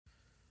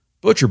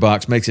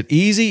ButcherBox makes it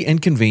easy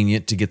and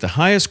convenient to get the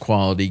highest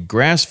quality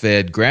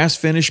grass-fed,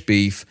 grass-finished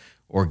beef,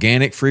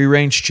 organic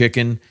free-range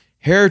chicken,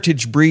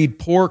 heritage breed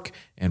pork,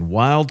 and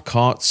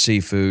wild-caught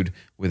seafood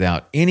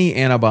without any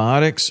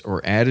antibiotics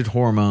or added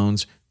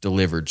hormones,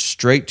 delivered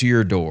straight to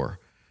your door.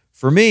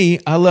 For me,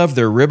 I love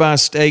their ribeye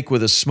steak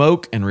with a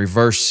smoke and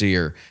reverse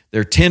sear,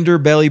 their tender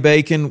belly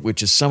bacon,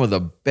 which is some of the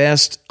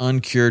best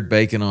uncured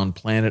bacon on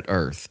planet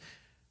Earth.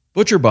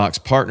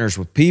 ButcherBox partners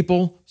with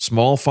people,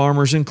 small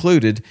farmers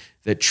included,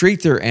 that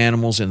treat their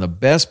animals in the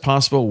best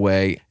possible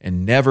way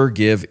and never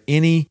give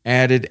any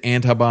added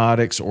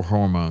antibiotics or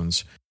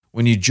hormones.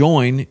 When you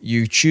join,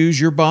 you choose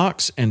your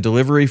box and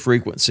delivery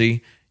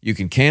frequency. You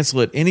can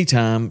cancel at any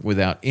time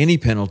without any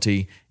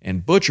penalty,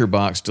 and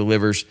ButcherBox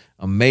delivers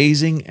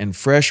amazing and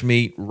fresh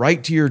meat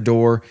right to your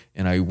door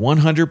in a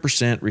 100%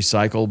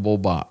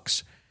 recyclable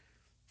box.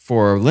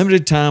 For a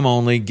limited time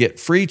only,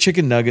 get free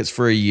chicken nuggets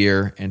for a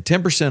year and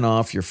 10%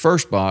 off your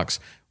first box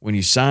when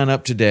you sign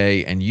up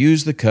today and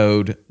use the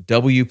code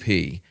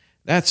WP.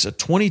 That's a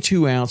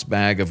 22-ounce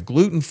bag of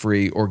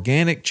gluten-free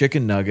organic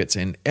chicken nuggets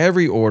in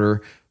every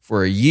order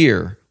for a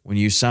year when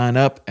you sign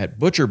up at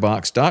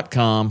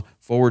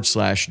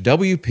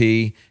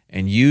butcherbox.com/WP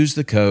and use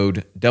the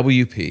code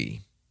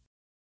WP.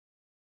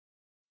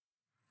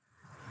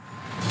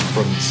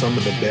 From some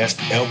of the best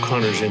elk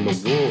hunters in the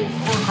world.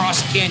 We're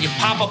across the canyon,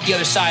 pop up the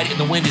other side, and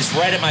the wind is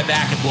right at my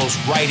back and blows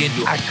right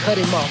into it. I cut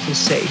him off and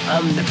say,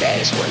 I'm the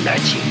baddest one,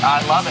 not you.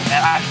 I love it, man.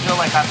 I feel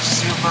like I'm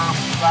super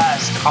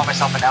blessed to call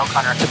myself an elk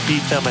hunter. To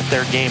beat them at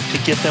their game, to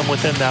get them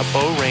within that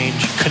bow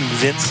range,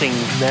 convincing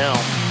them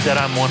that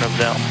I'm one of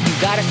them. You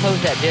got to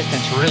close that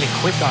distance really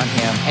quick on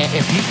him. And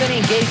if he's going to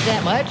engage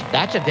that much,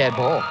 that's a dead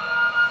bull.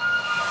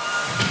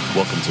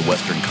 Welcome to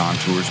Western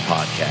Contours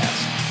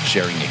Podcast,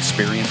 sharing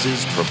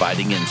experiences,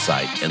 providing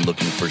insight, and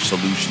looking for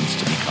solutions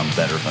to become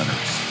better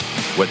hunters.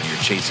 Whether you're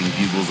chasing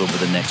bugles over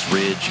the next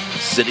ridge,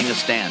 sitting a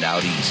stand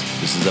out east,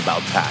 this is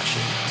about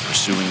passion,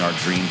 pursuing our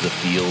dreams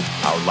afield,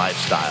 our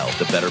lifestyle,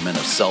 the betterment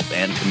of self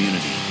and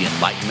community, the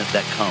enlightenment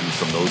that comes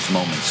from those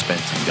moments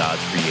spent in God's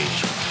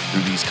creation.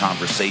 Through these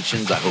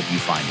conversations, I hope you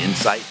find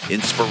insight,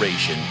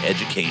 inspiration,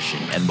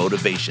 education, and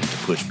motivation to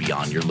push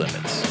beyond your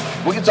limits.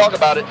 We can talk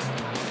about it.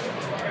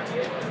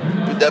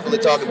 We definitely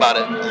talk about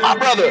it. My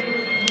brother,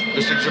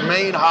 Mr.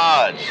 Jermaine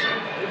Hodge,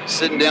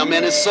 sitting down.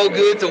 Man, it's so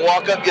good to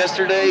walk up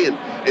yesterday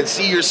and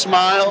see your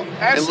smile.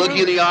 Absolutely. And look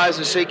you in the eyes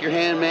and shake your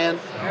hand,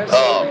 man.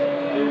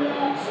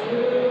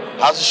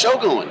 How's the show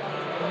going?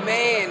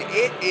 Man,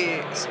 it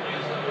is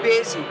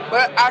busy.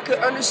 But I could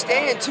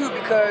understand, too,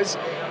 because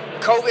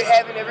COVID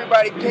having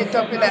everybody pent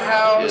up in the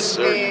house,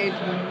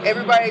 and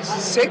everybody's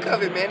sick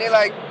of it, man. They're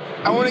like,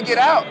 I want to get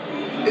out.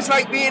 It's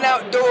like being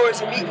outdoors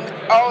and meeting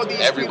all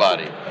these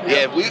everybody. people.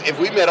 Yeah, if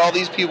we met all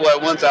these people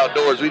at once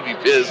outdoors, we'd be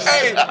pissed.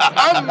 Hey,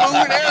 I'm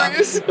moving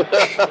areas.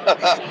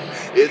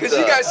 Because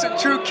you got some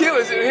true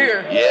killers in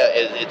here.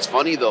 Yeah, it's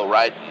funny though,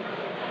 right?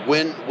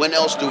 When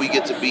else do we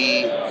get to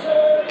be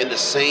in the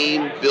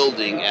same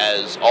building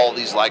as all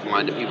these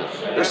like-minded people?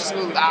 There's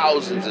Absolutely.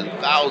 Thousands and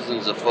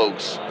thousands of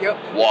folks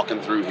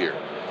walking through here.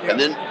 Yep. And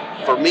then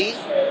for me,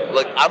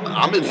 like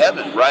I'm in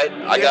heaven, right?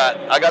 I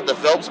got the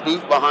Phelps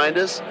booth behind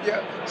us.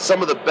 Yeah.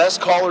 Some of the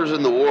best callers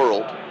in the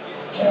world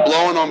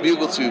blowing on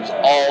bugle tubes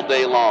all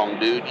day long,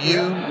 dude.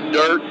 You,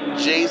 Dirk,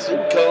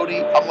 Jason,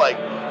 Cody. I'm like,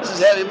 this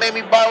is heavy. It made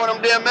me buy one of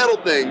them damn metal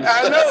things.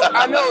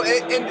 I know.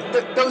 And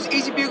those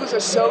easy bugles are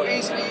so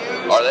easy to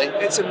use. Are they?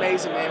 It's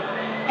amazing, man.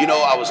 You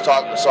know, I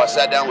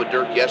sat down with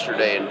Dirk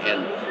yesterday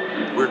and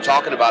we were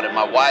talking about it.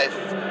 My wife,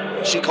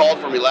 she called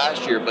for me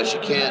last year, but she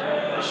can't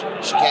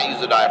use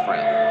the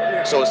diaphragm.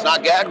 So it's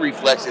not gag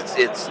reflex,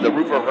 it's the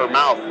roof of her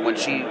mouth when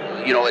she,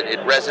 it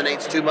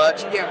resonates too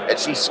much, and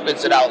she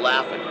spits it out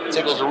laughing. It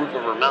tickles the roof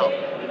of her mouth.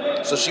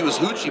 So she was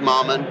hoochie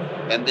momming,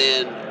 and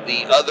then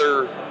the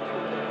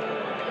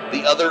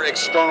other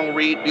external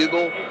reed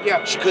bugle,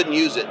 she couldn't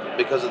use it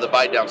because of the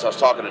bite down. So I was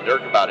talking to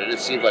Dirk about it. It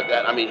seems like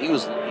that. I mean, he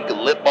could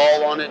lip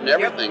ball on it and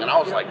everything, and I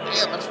was like,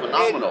 damn, that's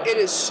phenomenal. It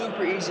is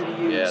super easy to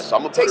use. Yeah, so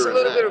I'm gonna put Takes her a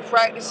little in bit of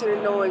practicing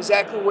and knowing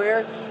exactly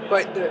where,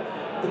 but the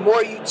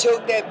more you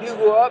tilt that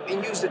bugle up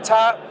and use the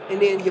top,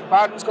 and then your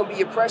bottom's gonna be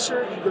your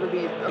pressure, you're gonna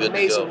be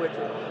amazing with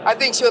it. I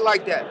think she'll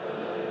like that.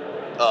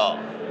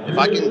 If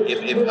I can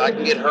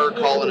get her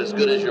calling as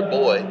good as your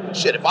boy,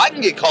 if I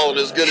can get calling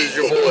as good as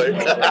your boy.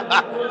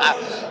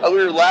 We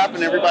were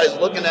laughing, everybody's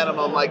looking at him.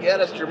 I'm like, yeah,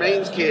 that's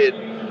Jermaine's kid.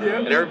 Yeah.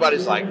 And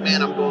everybody's like,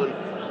 man, don't go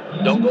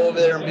over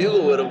there and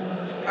bugle with him.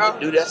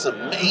 Dude, that's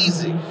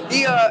amazing.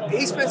 He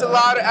spends a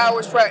lot of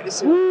hours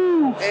practicing.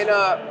 Woo. And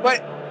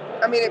but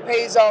I mean, it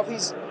pays off.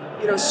 He's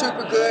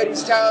super good.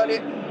 He's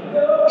talented.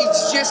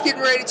 He's just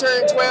getting ready to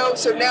turn 12,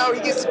 so now he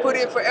gets to put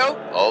in for elk.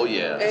 Oh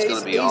yeah, it's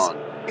gonna be on.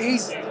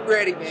 He's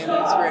ready, man. He's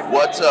ready.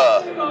 What?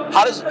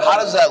 How does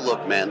that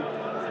look, man?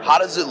 How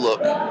does it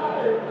look?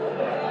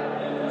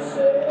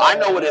 I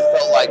know what it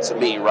felt like to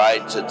me,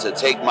 right? To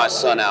take my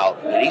son out,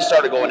 and he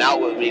started going out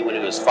with me when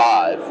he was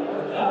 5,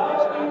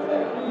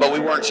 but we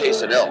weren't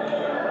chasing elk,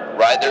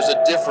 right? There's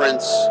a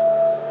difference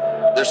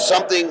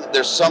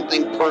there's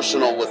something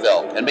personal with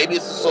elk, and maybe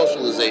it's the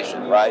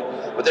socialization, right?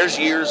 But there's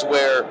years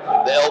where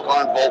the elk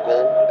aren't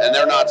vocal and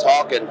they're not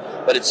talking,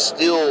 but it's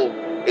still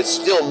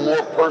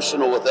more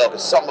personal with elk.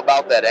 It's something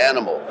about that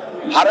animal.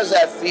 How does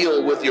that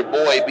feel with your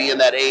boy being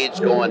that age,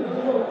 going,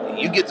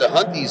 you get to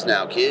hunt these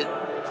now, kid?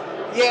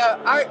 Yeah,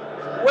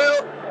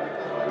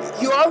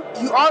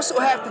 you also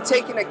have to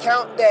take into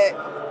account that,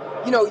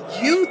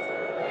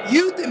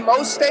 youth in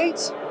most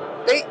states,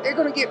 they're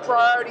going to get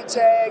priority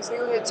tags. They're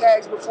going to get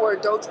tags before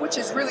adults, which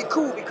is really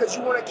cool because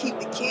you want to keep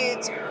the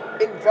kids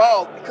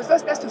involved, because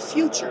that's the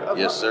future of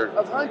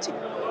hunting.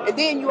 And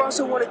then you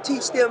also want to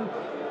teach them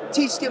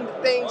the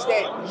things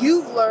that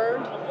you've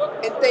learned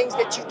and things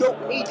that you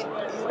don't need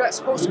you're not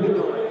supposed to be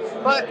doing.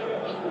 But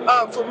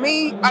for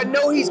me, I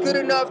know he's good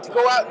enough to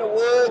go out in the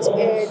woods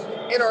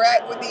and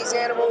interact with these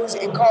animals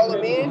and call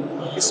them in,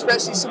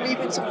 especially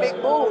even some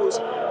big bulls.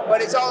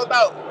 But it's all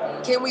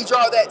about, can we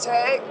draw that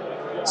tag?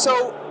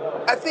 So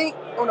I think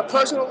on a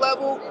personal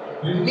level,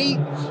 me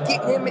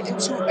getting him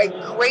into a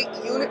great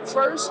unit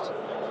first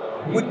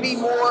would be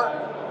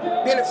more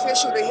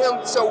beneficial to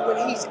him. So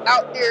when he's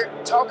out there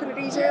talking to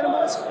these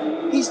animals,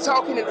 he's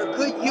talking in a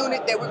good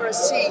unit that we're going to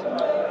see,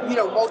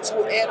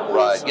 multiple animals.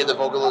 Right, get the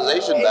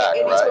vocalization back,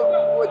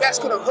 right? That's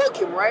going to hook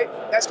him, right?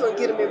 That's going to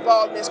get him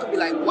involved, and that's going to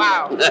be like,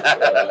 wow.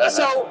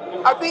 So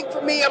I think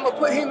for me, I'm going to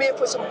put him in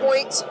for some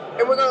points,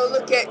 and we're going to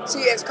look at,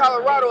 as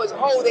Colorado as a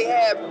whole, they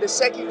have the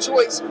second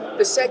choice,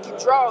 the second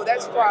draw.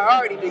 That's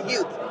priority to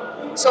youth.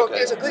 So if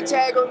there's a good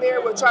tag on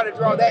there, we'll try to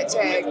draw that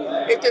tag.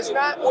 If there's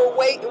not, we'll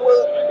wait and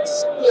we'll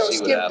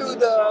skim through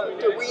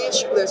the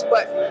reissue list.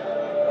 But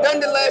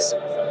nonetheless,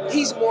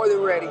 he's more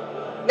than ready.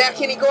 Now,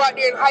 can he go out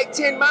there and hike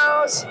 10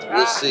 miles?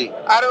 We'll see.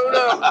 I don't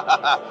know.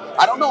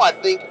 I don't know. I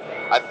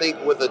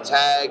think with a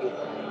tag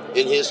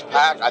in his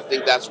pack, I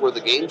think that's where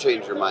the game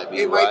changer might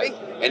be, right?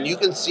 And you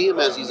can see him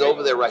as he's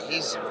over there, right?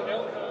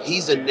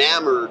 He's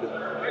enamored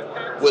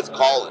with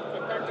calling.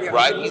 Yeah.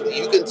 Right?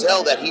 You can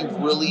tell that he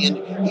really,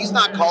 he's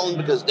not calling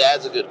because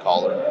dad's a good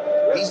caller.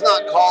 He's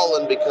not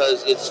calling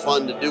because it's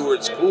fun to do or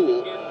it's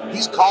cool.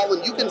 He's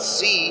calling, you can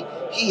see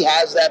he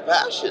has that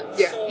passion.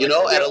 Yeah.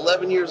 At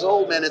 11 years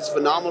old, man, it's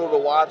phenomenal to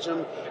watch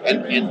him.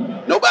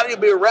 And nobody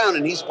will be around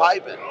and he's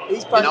piping.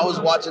 And I was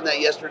watching that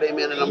yesterday,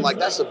 man, and I'm like,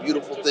 that's a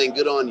beautiful thing.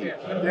 Good on you.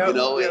 Yep.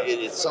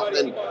 It's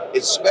something,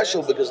 it's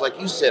special because like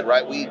you said,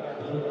 right,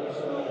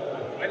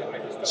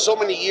 so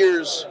many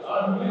years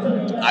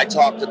I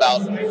talked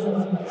about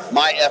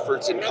my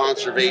efforts in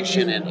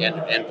conservation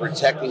and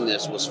protecting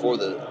this was for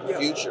the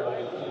future.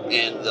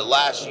 And the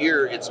last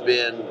year, it's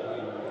been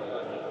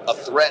a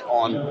threat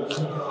on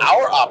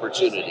our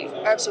opportunity.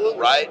 Absolutely.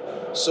 Right?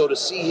 So to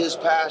see his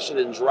passion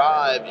and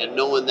drive and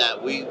knowing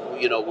that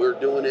we're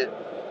doing it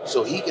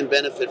so he can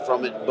benefit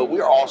from it, but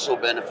we're also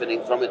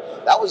benefiting from it.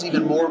 That was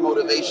even more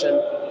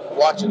motivation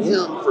watching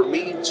him for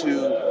me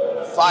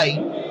to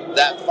fight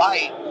that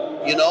fight.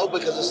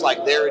 Because it's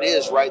like, there it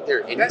is right there.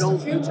 And that's the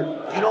future.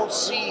 You don't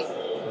see.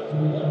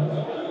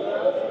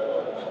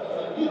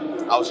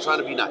 I was trying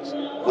to be nice.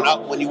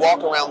 When you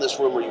walk around this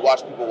room or you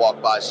watch people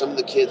walk by, some of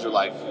the kids are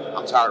like,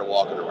 I'm tired of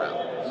walking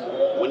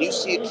around. When you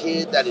see a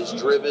kid that is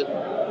driven,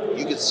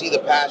 you can see the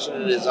passion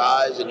in his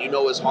eyes and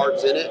his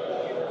heart's in it.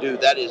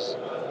 Dude,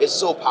 it's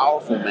so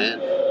powerful,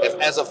 man. If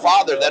as a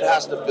father, that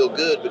has to feel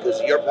good because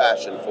of your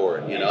passion for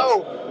it,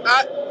 Oh,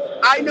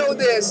 I know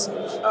this.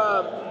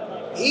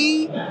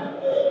 He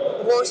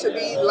wants to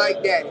be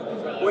like daddy.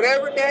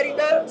 Whatever daddy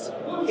does,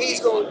 he's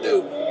going to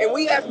do. And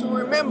we have to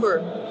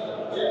remember,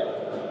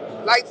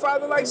 like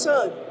father, like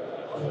son.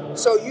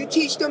 So you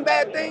teach them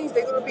bad things,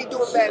 they're going to be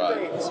doing bad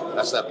things.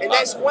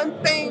 That's one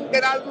thing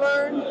that I've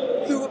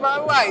learned through my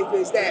life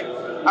is that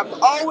I'm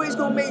always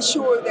going to make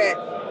sure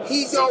that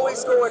he's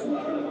always going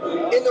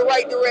in the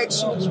right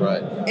direction. That's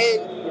right.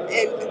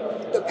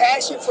 And the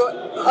passion for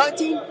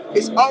hunting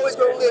is always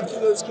going to live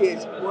through those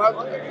kids.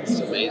 It's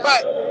amazing.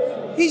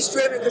 But he's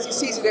driven because he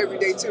sees it every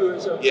day too.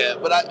 So. Yeah,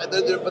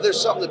 but there's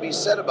something to be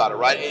said about it,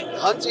 right?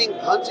 Hunting,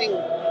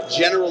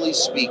 generally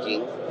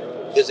speaking,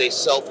 is a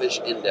selfish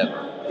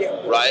endeavor.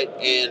 Yeah. Right?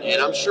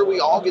 And I'm sure we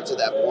all get to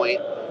that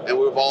point, and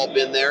we've all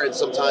been there, and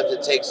sometimes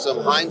it takes some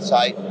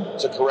hindsight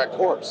to correct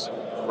course,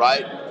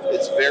 right?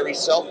 It's very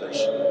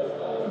selfish.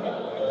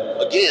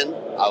 Again,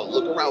 I'll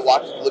look around,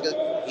 look at,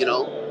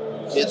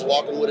 kids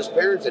walking with his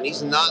parents, and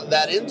he's not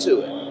that into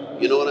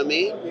it. You know what I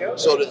mean? Yeah.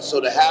 So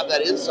to have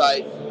that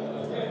insight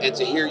and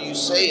to hear you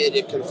say it,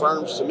 it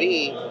confirms to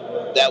me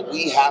that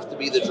we have to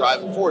be the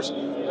driving force.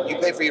 You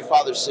pay for your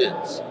father's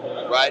sins.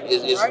 Right,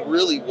 is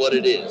really what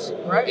it is.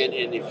 Right.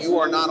 And if you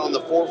are not on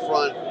the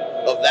forefront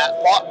of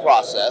that thought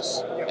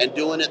process and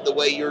doing it the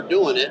way you're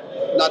doing it,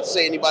 not to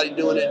say anybody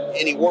doing it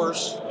any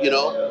worse,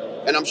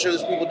 and I'm sure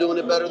there's people doing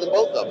it better than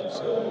both of us.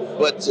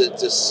 But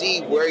to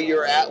see where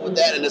you're at with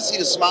that and to see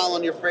the smile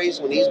on your face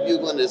when he's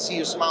bugling, and to see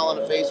your smile on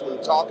the face when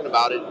you're talking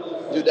about it,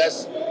 dude,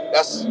 that's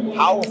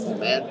powerful,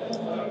 man.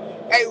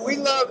 Hey, we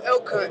love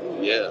elk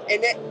hunting. Yeah.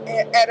 And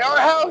at our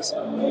house,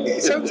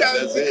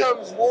 sometimes it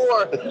becomes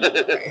war.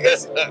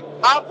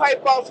 I'll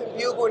pipe off and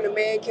bugle in the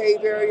man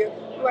cave area.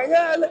 I'm like,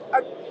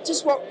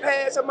 just walk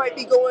past. I might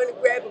be going to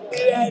grab a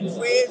beer, I had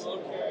friends.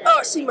 Oh,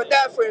 I see my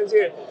diaphragm's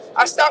here.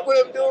 I stop what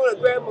I'm doing, I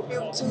grab my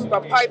beer tube, I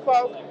pipe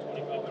off.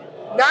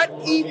 Not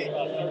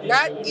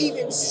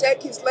even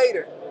seconds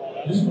later,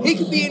 he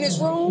could be in his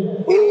room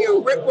and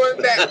he'll rip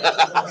one back.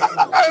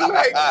 I'm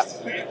like,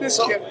 this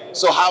guy.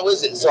 So how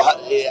is it? So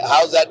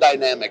how's that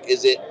dynamic?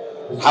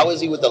 How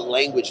is he with the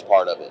language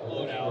part of it?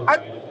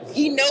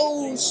 He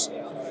knows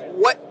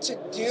what to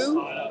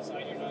do,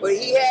 but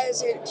he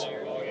hasn't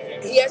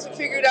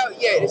figured out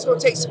yet. It's going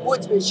to take some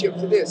woodsmanship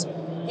for this.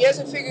 He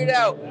hasn't figured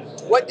out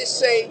what to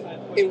say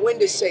and when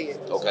to say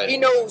it. Okay. He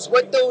knows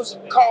what those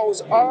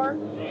calls are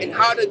and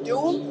how to do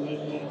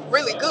them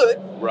really good.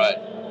 Right.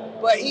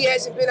 But he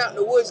hasn't been out in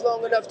the woods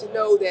long enough to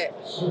know that,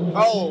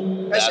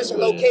 that's just a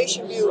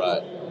location view.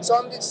 Right. So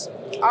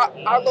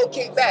I'll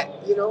locate back,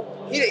 you know.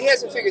 He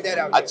hasn't figured that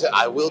out yet.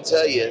 I will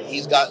tell you,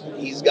 he's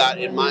got,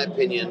 in my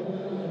opinion,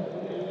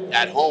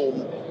 at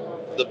home,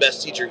 the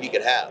best teacher he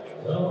could have,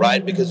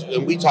 right? Because,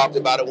 and we talked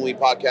about it when we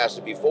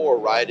podcasted before,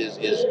 right? Is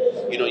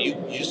you know,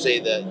 you say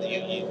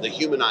the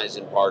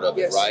humanizing part of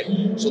it, right?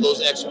 So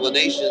those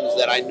explanations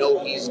that I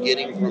know he's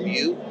getting from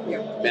you,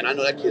 man, I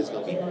know that kid's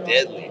gonna be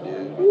deadly,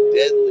 dude.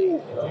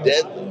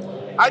 Deadly.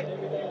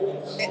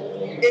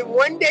 In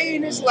one day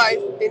in his life,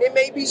 and it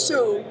may be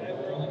soon,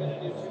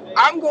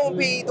 I'm gonna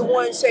be the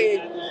one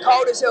saying,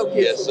 call this help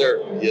kid. Yes,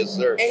 sir. Yes,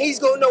 sir. And he's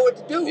gonna know what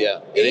to do. Yeah.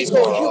 And he's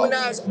gonna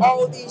humanize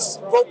all these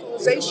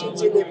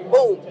vocalizations, and then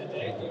boom.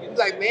 He's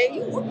like, man,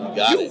 you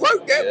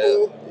worked that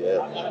bull.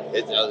 Yeah.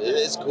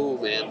 It's cool,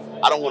 man.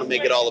 I don't want to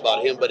make it all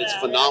about him, but it's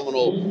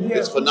phenomenal. Yeah.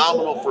 It's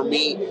phenomenal for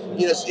me.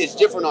 You know, it's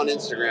different on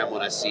Instagram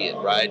when I see it,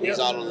 right? He's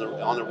out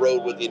on the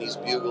road with you and he's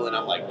bugling.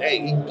 I'm like, hey,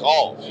 he can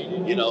call.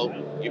 You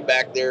know, you're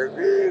back there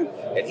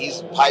and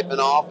he's piping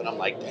off, and I'm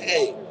like,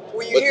 dang.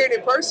 When you hear it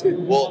in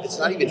person? Well, it's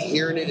not even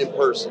hearing it in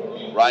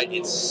person, right?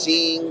 It's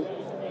seeing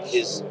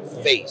his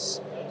face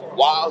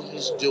while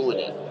he's doing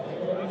it.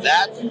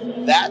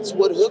 That's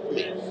what hooked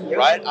me,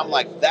 right? I'm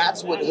like,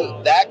 that's what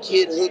hooked. That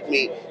kid hooked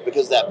me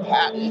because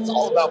it's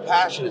all about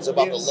passion. It's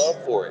about the love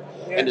for it.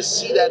 Yeah. And to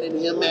see that in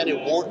him, man,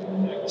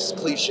 it's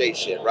cliche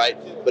shit, right?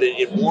 But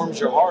it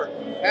warms your heart.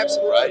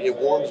 Absolutely. Right? It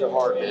warms your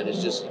heart, man.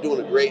 It's just, you're doing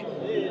a great.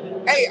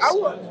 Hey,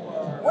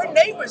 we're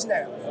neighbors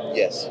now.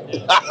 Yes.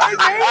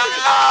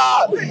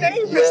 We're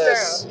neighbors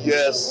now.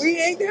 Yes. We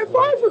ain't that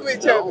far from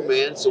each other. No,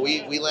 man. So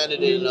we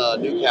landed in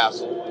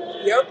Newcastle.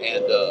 Yep.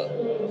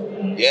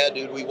 And yeah,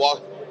 dude, we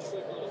walked.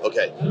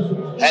 Okay.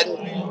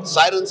 Hadn't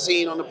sight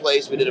unseen on the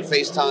place. We did a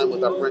FaceTime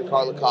with our friend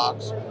Carla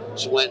Cox.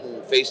 She went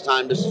and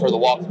FaceTimed us for the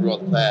walkthrough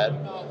on the pad.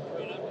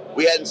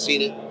 We hadn't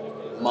seen it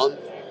a month.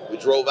 We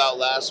drove out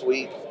last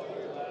week,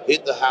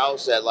 hit the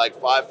house at like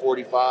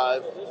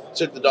 5:45,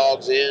 took the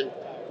dogs in,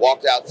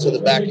 walked out to the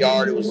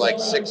backyard. It was like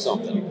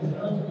 6-something.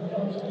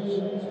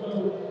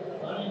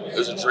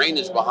 There's a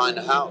drainage behind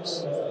the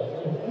house.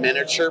 Men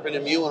are chirping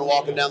and mewing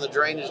walking down the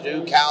drainage,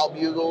 dude. Cow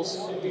bugles.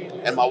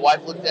 And my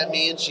wife looked at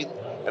me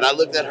and I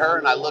looked at her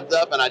and I looked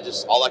up and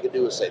all I could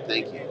do was say,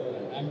 thank you.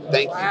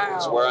 Thank you.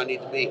 It's where I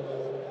need to be.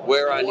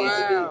 Where I need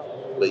to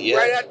be. But yeah.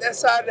 Right out that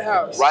side of the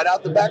house. Right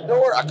out the back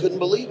door. I couldn't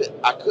believe it.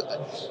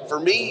 For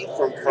me,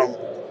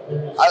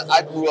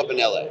 I grew up in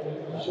LA,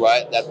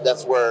 right?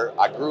 That's where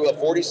I grew up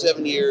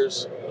 47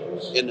 years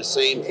in the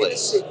same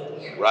place.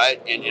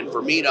 Right? And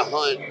for me to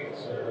hunt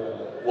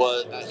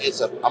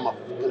I'm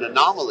an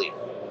anomaly,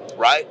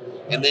 right?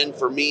 And then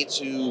for me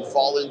to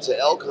fall into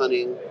elk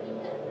hunting,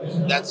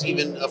 that's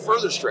even a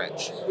further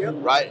stretch,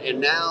 right? And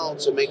now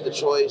to make the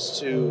choice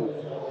to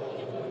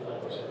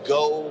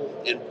go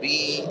and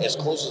be as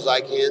close as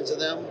I can to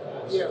them,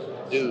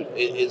 dude,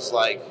 it's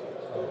like,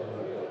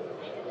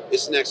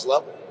 it's next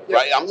level,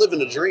 right? I'm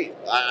living a dream.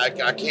 I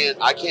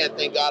can't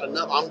thank God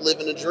enough. I'm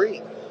living a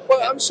dream.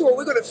 Well, I'm sure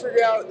we're gonna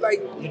figure out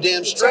like you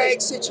damn the straight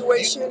tag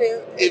situation.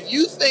 If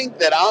you think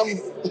that I'm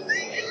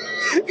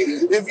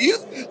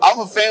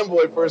a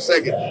fanboy for a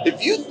second.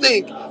 If you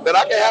think that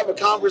I can have a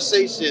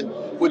conversation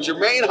with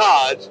Jermaine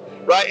Hodge,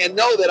 right, and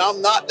know that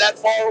I'm not that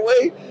far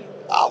away,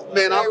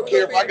 man, I don't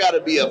care if I got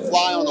to be a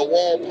fly on the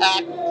wall,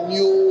 pack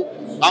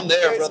mule. I'm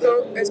there,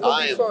 brother. It's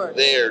gonna be fun.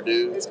 There,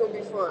 dude. It's gonna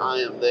be fun. I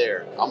am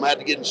there. I'm gonna have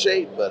to get in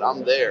shape, but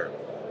I'm there.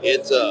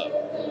 It's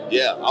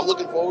I'm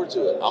looking forward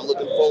to it. I'm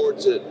looking forward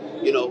to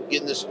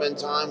getting to spend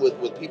time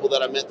with people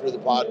that I met through the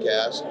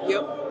podcast.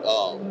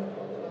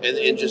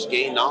 And just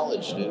gain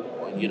knowledge, dude.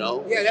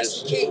 Yeah,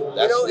 that's the key.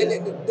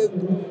 And the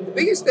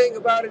biggest thing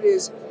about it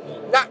is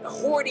not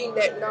hoarding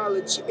that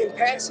knowledge and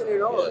passing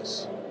it on.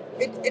 Yes.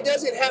 It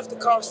doesn't have to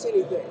cost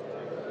anything.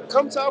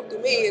 Come talk to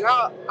me, and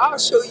I'll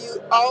show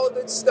you all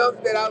the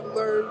stuff that I've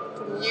learned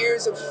from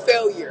years of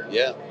failure.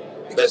 Yeah.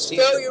 Because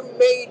failure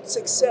made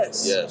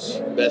success. Yes,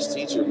 best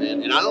teacher,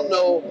 man. And I don't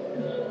know,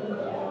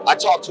 I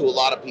talk to a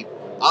lot of people.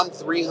 I'm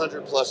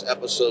 300 plus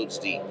episodes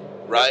deep,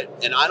 right?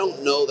 And I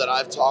don't know that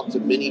I've talked to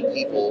many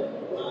people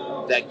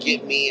that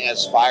get me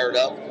as fired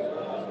up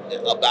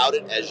about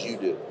it as you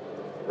do,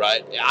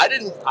 right?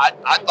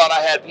 I thought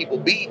I had people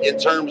beat in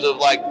terms of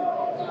like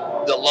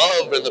the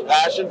love and the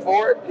passion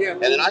for it. Yeah.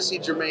 And then I see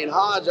Jermaine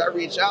Hodge, I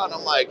reach out and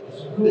I'm like,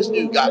 this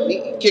dude got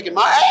me kicking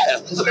my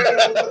ass.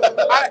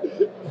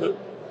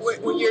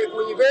 When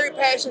you're very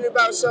passionate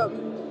about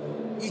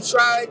something, you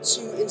try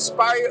to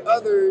inspire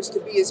others to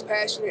be as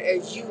passionate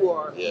as you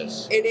are.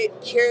 Yes. And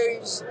it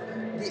carries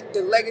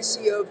the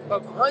legacy of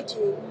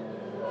hunting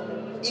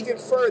even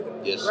further.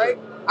 Yes, right?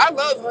 Sir. I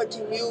love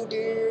hunting mule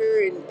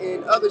deer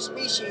and other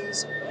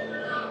species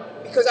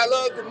because I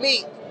love the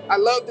meat. I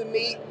love the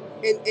meat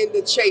and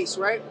the chase,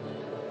 right?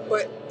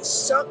 But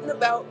something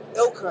about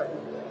elk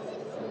hunting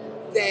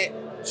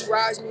that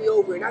drives me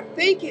over. And I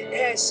think it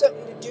has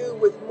something to do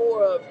with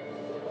more of,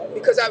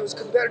 because I was a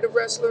competitive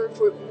wrestler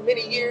for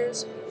many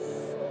years,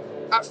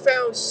 I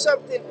found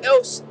something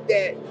else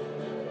that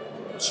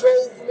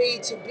drove me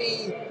to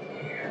be,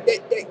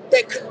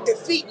 that could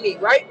defeat me,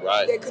 right?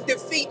 Right. That could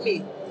defeat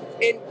me.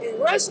 And in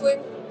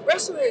wrestling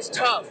is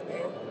tough,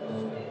 man.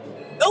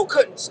 Elk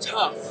hunting's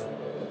tough.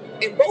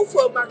 And both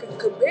of them I could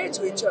compare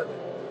to each other.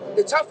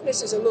 The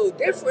toughness is a little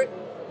different,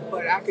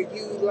 but I could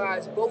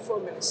utilize both of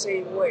them in the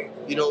same way.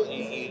 You know,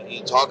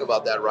 you talk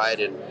about that, right?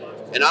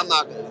 And I'm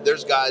not,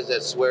 there's guys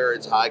that swear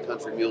it's high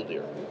country mule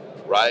deer,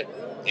 right?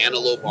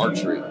 Antelope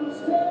archery.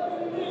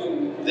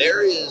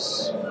 There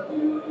is,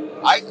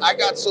 I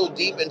got so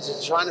deep into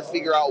trying to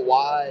figure out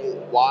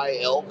why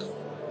elk.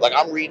 Like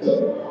I'm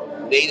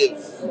reading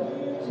native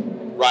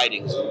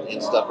writings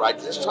and stuff, right?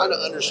 Just trying to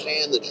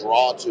understand the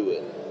draw to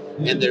it.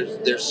 And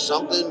there's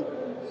something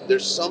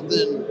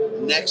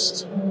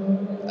next,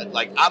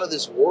 like out of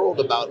this world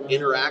about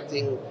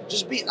interacting,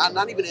 just being,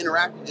 not even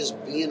interacting,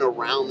 just being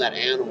around that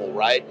animal,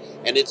 right?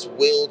 And its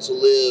will to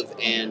live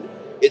and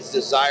its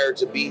desire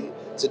to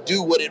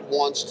do what it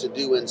wants to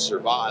do and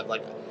survive.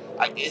 Like,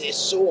 it's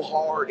so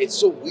hard. It's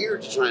so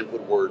weird to try and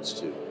put words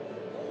to.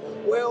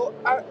 Well,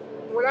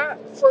 when I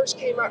first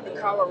came out to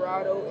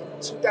Colorado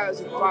in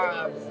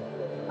 2005,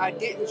 I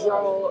didn't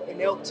draw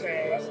an elk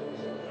tag.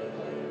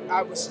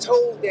 I was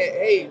told that,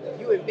 hey,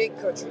 you in big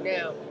country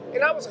now.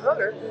 And I was a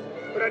hunter,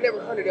 but I never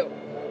hunted elk.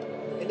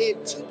 And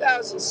then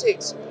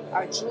 2006,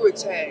 I drew a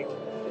tag.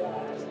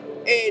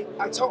 And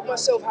I taught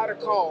myself how to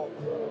call,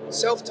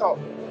 self-taught.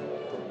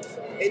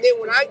 And then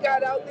when I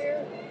got out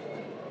there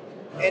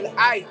and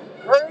I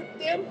heard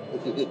them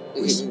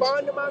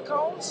respond to my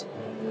calls,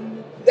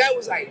 that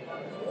was like,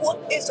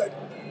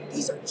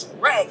 these are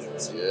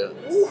dragons. Yeah.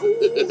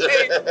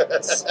 Woohoo!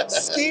 And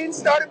skin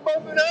started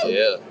bumping up.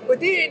 Yeah. But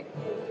then,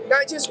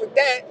 not just with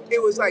that,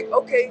 it was like,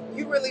 okay,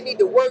 you really need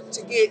to work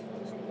to get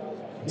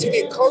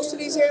close to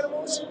these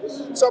animals.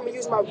 So I'm gonna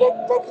use my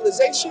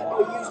vocalization.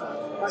 I'm gonna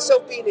use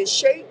myself being in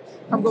shape.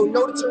 I'm gonna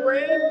know the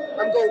terrain.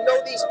 I'm gonna know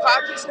these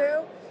pockets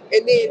now.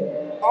 And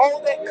then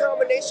all that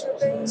combination of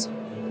things,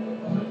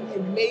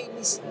 it made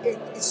me,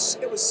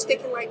 it was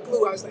sticking like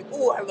glue. I was like,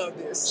 ooh, I love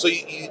this. So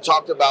you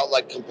talked about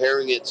like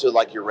comparing it to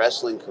like your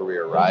wrestling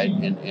career, right?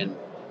 And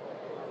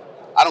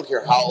I don't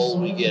care how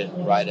old we get,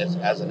 right?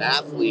 As an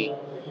athlete,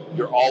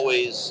 you're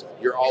always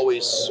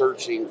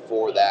searching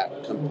for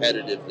that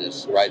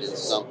competitiveness, right, in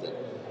something.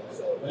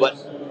 But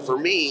for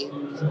me,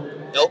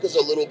 elk is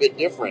a little bit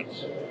different.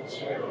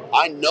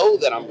 I know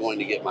that I'm going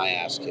to get my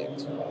ass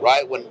kicked,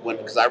 right?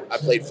 Because I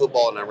played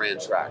football and I ran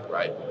track,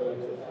 right?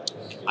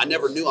 I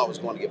never knew I was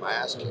going to get my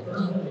ass kicked,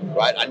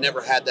 right? I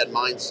never had that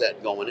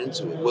mindset going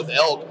into it. With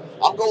elk,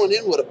 I'm going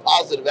in with a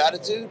positive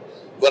attitude,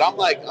 but I'm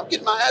like, I'm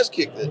getting my ass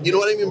kicked. You know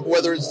what I mean?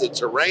 Whether it's the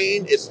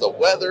terrain, it's the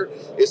weather,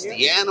 it's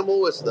the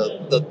animal, it's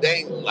the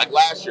thing. Like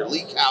last year,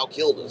 Lee Cow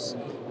killed us,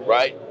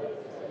 right?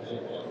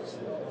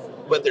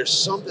 But there's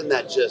something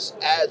that just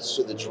adds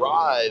to the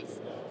drive,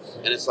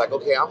 and it's like,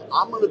 okay,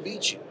 I'm going to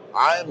beat you.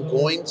 I am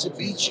going to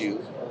beat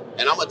you,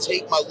 and I'm going to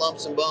take my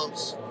lumps and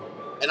bumps.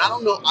 And I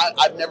don't know,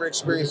 I've never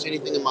experienced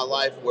anything in my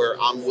life where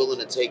I'm willing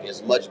to take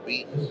as much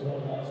beating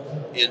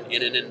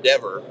in an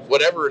endeavor,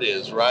 whatever it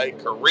is, right?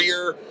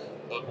 Career,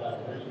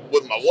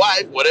 with my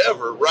wife,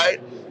 whatever, right?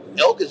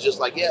 Elk is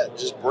just like, yeah,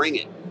 just bring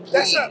it,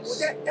 please.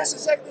 That's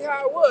exactly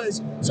how it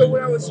was. So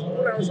when I was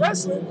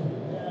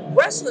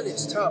wrestling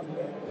is tough,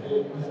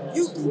 man.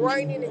 You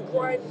grinding and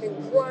grinding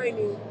and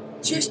grinding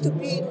just to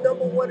be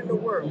number one in the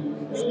world.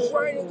 You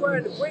grinding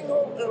to bring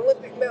home an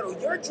Olympic medal.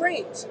 Your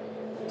dreams.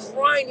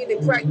 Grinding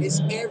in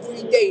practice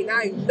every day, and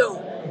I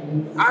know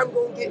I'm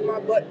gonna get my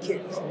butt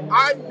kicked.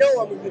 I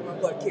know I'm gonna get my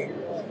butt kicked.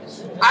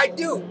 I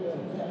do,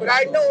 but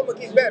I know I'm gonna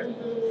get better.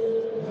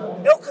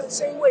 Elk the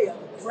same way.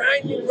 I'm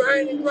grinding.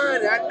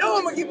 I know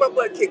I'm gonna get my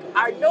butt kicked.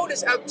 I know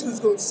this altitude's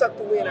gonna suck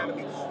the wind out of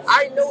me.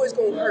 I know it's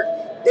gonna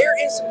hurt.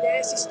 There is some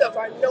nasty stuff.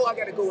 I know I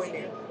gotta go in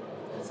there.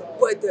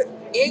 But the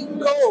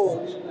end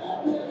goal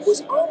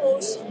was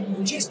almost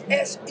just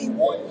as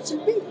important to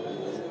me,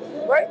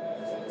 right?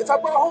 If I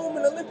brought home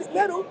an Olympic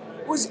medal,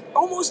 it was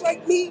almost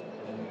like me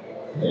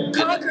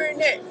conquering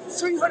that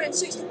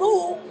 360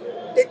 bull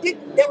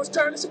that was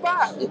trying to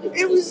survive.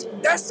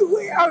 That's the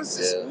way I was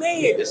just,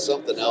 man. It's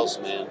something else,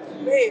 man.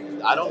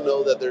 Man. I don't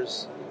know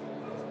that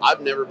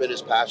I've never been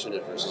as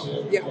passionate for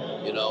something.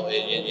 Yeah. You know,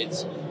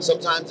 it's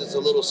sometimes it's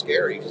a little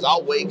scary because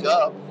I'll wake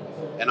up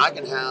and I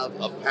can have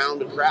a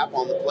pound of crap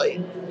on the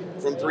plate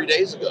from 3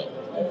 days ago.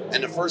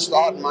 And the first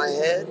thought in my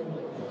head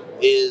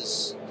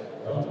is,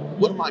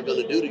 what am I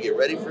going to do to get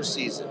ready for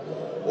season?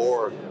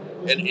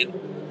 And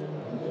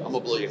I'm going to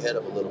blow your head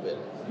up a little bit.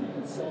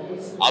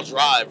 I'll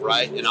drive,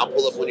 right? And I'll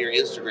pull up one of your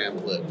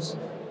Instagram clips.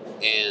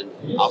 And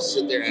I'll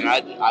sit there and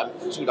I'm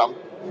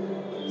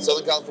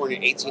Southern California,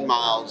 18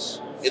 miles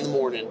in the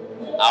morning,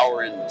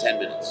 hour and 10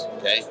 minutes,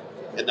 okay?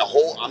 And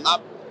I'm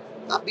not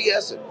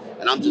BSing.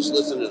 And I'm just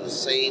listening to the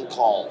same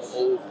call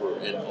over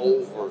and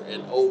over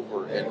and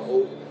over and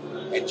over.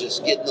 And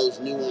just getting those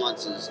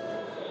nuances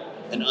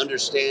and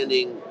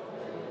understanding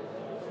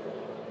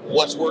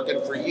what's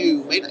working for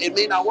you. It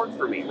may not work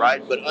for me,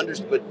 right?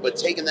 But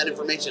taking that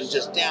information,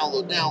 just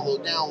download.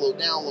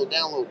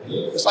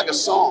 It's like a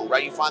song,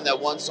 right? You find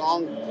that one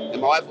song,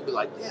 and my wife will be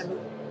like, "Damn,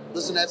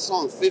 listen to that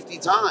song 50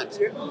 times."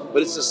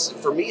 But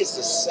for me, it's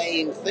the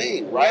same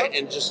thing, right?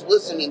 And just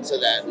listening to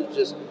that, it's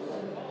just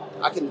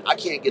I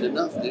can't get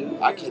enough, dude.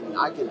 I can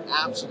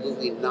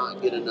absolutely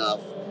not get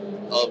enough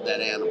of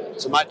that animal.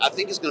 So I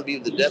think it's going to be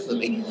the death of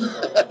me.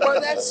 Well,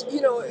 that's,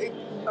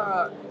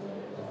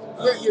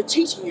 you're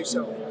teaching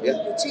yourself.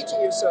 Yeah. You're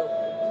teaching yourself.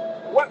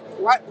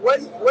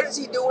 What is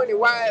he doing and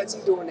why is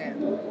he doing that?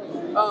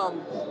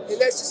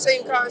 And that's the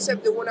same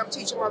concept that when I'm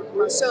teaching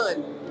my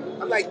son,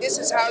 I'm like, this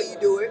is how you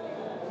do it.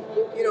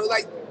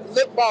 Like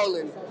lip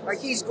balling. Like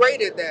he's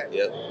great at that.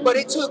 Yeah. But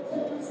it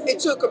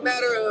took a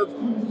matter of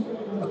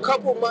a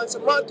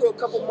month or a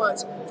couple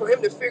months for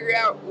him to figure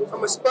out I'm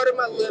gonna sputter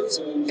my lips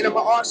and I'm gonna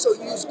also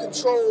use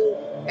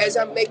control as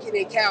I'm making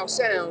a cow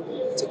sound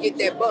to get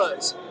that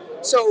buzz.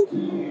 So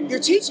you're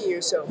teaching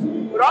yourself,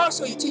 but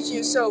also you're teaching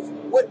yourself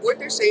what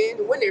they're saying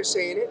and when they're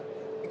saying it,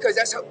 because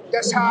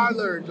that's how I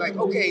learned. Like,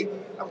 okay,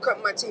 I'm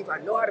cutting my teeth. I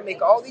know how to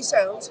make all these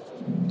sounds.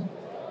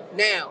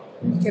 Now,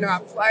 can I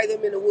apply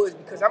them in the woods?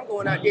 Because I'm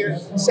going out there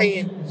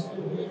saying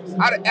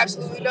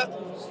absolutely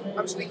nothing.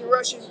 I'm speaking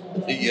Russian.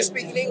 You're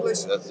speaking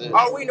English. That's it.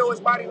 All we know is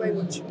body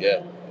language.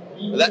 Yeah.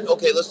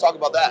 Okay, let's talk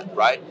about that,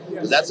 right?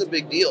 Because that's a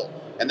big deal.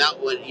 And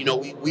that when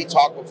we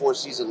talked before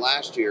season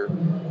last year,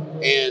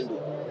 and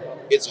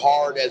it's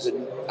hard I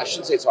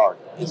shouldn't say it's hard.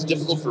 It's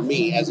difficult for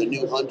me as a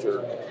new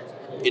hunter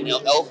in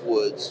elk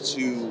woods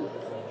to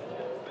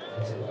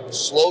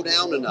slow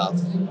down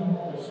enough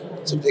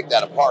to pick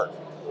that apart.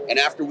 And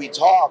after we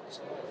talked,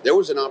 there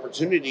was an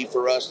opportunity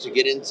for us to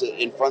get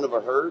in front of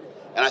a herd.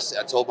 And I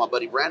told my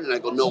buddy Brandon, I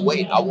go, no,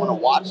 wait, I want to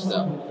watch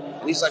them.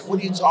 And he's like, what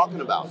are you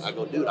talking about? I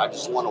go, dude, I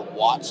just want to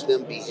watch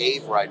them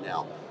behave right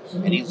now.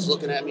 And he's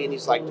looking at me and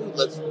he's like, dude,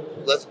 let's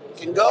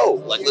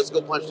go. Like, let's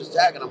go punch this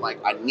tag. And I'm like,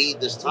 I need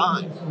this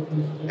time.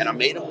 And I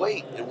made him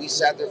wait. And we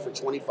sat there for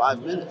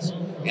 25 minutes.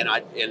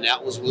 And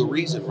that was the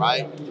reason,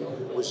 right?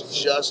 It was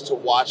just to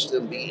watch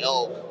them be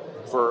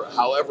elk for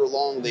however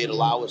long they'd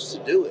allow us to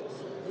do it.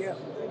 Yeah.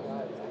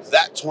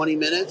 That 20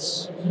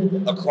 minutes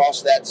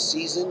across that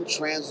season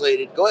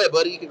translated. Go ahead,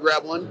 buddy. You can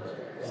grab one.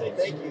 Say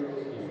thank you.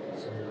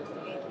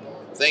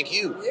 Thank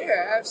you.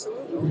 Yeah,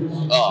 absolutely.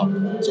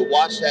 To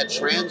watch that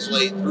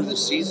translate through the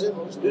season,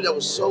 dude, that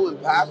was so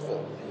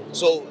impactful.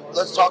 So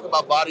let's talk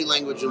about body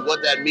language and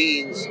what that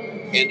means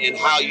and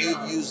how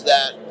you've used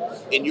that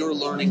in your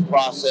learning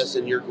process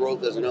and your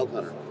growth as an elk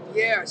hunter.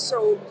 Yeah,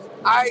 so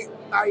I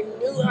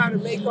knew how to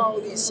make all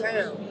these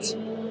sounds.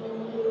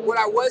 What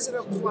I wasn't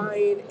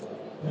applying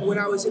when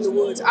I was in the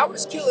woods, I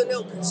was killing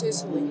elk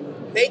consistently,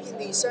 making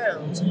these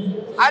sounds.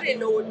 I didn't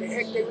know what the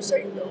heck they were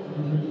saying though.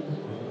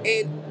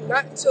 And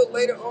not until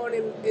later on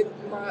in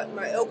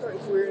my elk hunting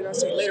career, and I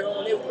say later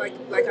on, it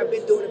like I've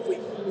been doing it for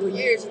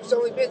years. It's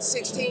only been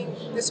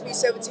 16, this will be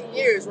 17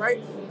 years,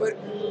 right? But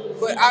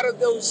out of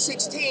those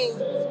 16,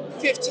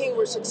 15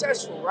 were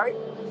successful, right?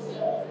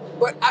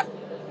 But I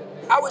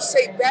would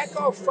say back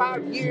off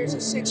 5 years or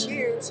 6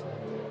 years,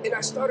 and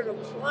I started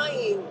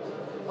applying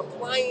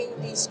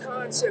these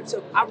concepts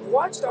of, I've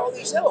watched all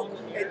these elk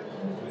and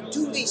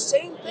do these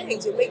same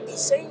things and make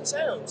these same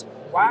sounds.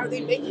 Why are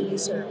they making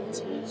these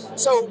sounds?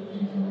 So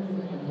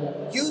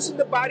using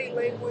the body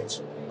language,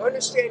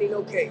 understanding,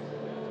 okay,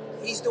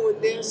 he's doing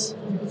this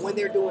when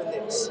they're doing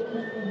this.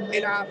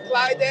 And I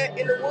apply that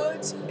in the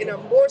woods, and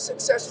I'm more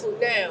successful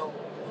now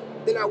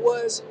than I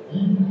was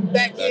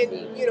back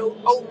in,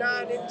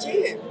 09 and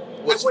 10.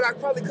 When I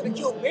probably could have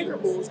killed bigger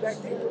bulls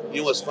back then. You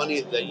know what's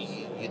funny that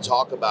you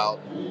talk about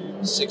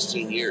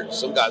 16 years.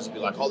 Some guys would be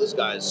like, oh, this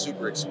guy is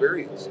super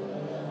experienced.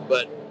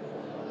 But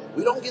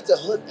we don't get to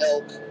hunt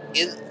elk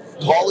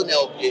call an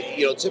elk,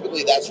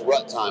 typically that's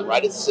rut time,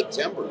 right? It's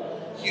September.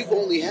 You've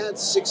only had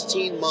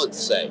 16 months,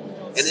 say.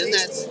 And in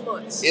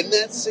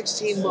that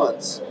 16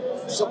 months,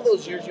 some of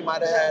those years you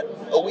might have had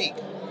a week.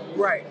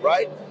 Right.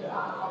 Right?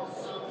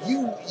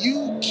 You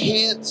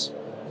can't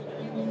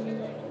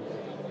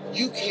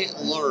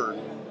learn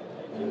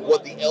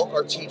what the elk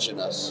are teaching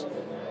us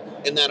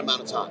in that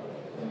amount of time.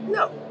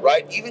 No.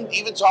 Right?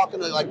 Even talking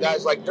to like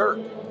guys like Dirk,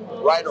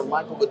 right, or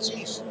Michael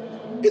Batiste,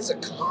 it's a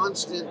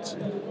constant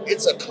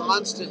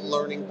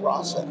learning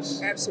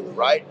process. Absolutely.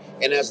 Right?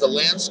 And as the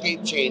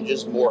landscape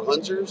changes, more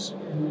hunters,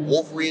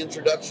 wolf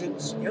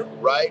reintroductions, yep.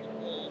 right?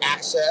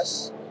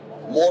 Access,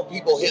 more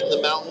people hitting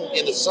the mountain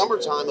in the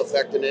summertime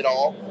affecting it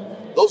all.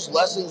 Those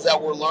lessons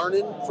that we're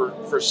learning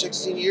for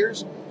 16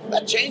 years,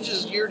 that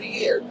changes year to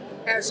year.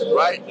 Absolutely.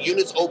 Right?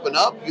 Units open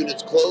up,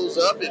 units close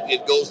up.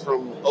 It goes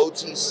from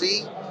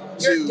OTC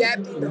You're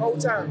adapting the whole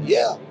time.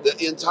 Yeah,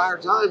 the entire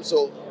time.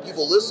 So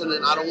people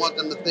listening, I don't want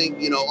them to think,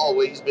 oh,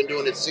 wait, he's been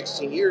doing it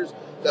 16 years.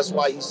 That's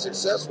why he's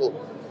successful.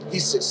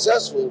 He's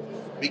successful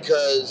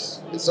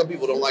because, and some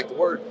people don't like the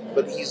word,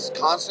 but he's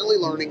constantly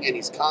learning and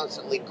he's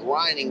constantly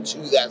grinding to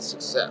that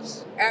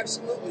success.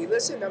 Absolutely.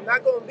 Listen, I'm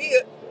not going to be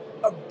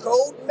a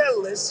gold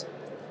medalist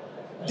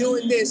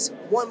doing this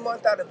 1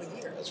 month out of a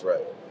year. That's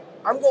right.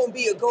 I'm going to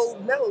be a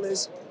gold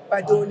medalist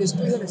by doing this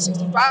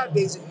 365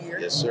 days a year.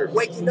 Yes, sir.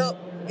 Waking up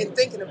and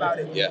thinking about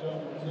it. Yeah.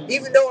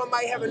 Even though I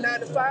might have a 9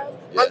 to 5,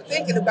 yeah. I'm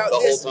thinking about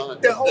this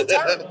the whole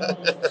time.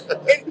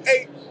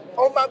 and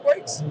on my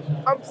breaks,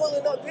 I'm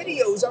pulling up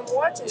videos. I'm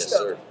watching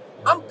stuff. Sir.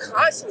 I'm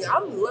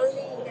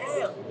learning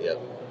now. Yeah.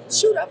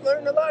 Shoot, I've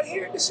learned a lot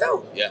here at the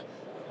show. Yeah.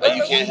 But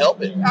you can't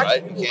help it,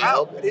 right? You can't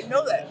help it. I didn't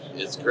know that.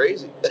 It's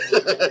crazy.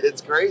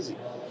 It's crazy.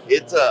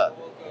 It's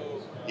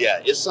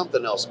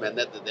something else, man.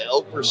 That the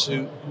elk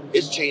pursuit,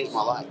 it's changed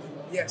my life.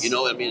 Yes.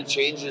 It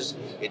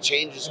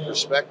changes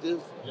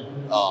perspective.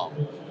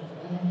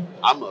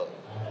 I'm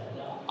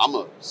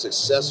a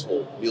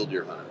successful mule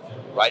deer hunter,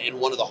 right? In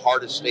one of the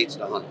hardest states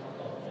to hunt.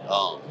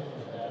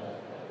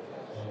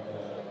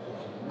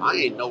 I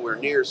ain't nowhere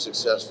near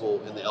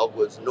successful in the elk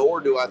woods,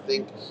 nor do I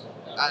think,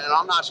 and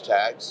I'll notch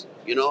tags,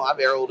 I've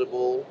arrowed a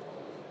bull,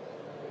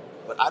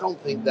 but I don't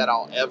think that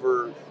I'll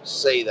ever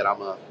say that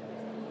I'm a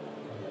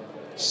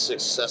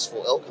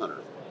successful elk hunter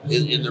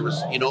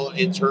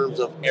in terms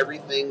of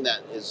everything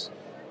that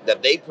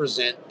they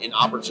present an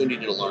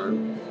opportunity to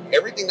learn,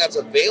 everything that's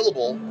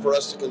available for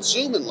us to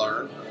consume and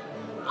learn.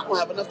 I don't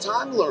have enough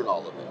time to learn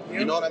all of it. Yeah.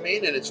 You know what I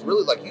mean? And it's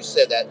really, like you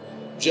said, that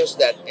just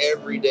that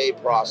everyday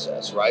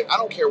process, right? I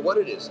don't care what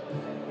it is.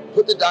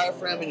 Put the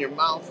diaphragm in your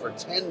mouth for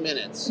 10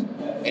 minutes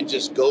and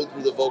just go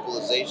through the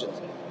vocalizations.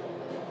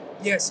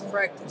 Yes,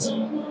 practice.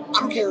 I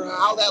don't care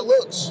how that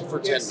looks for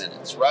 10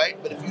 minutes,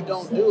 right? But if you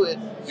don't do it,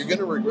 you're going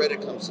to regret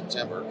it come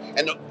September.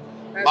 And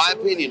my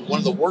opinion, one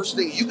of the worst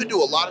things, you could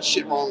do a lot of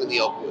shit wrong in the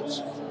elk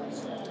woods.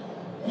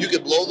 You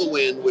could blow the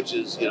wind, which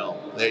is,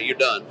 there, you're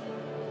done.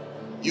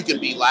 You can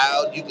be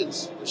loud. You can,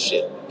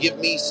 give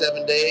me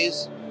 7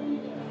 days.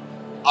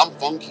 I'm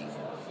funky,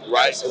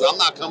 right? Because I'm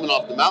not coming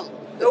off the mountain.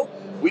 Nope.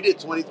 We did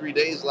 23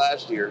 days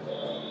last year.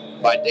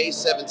 By day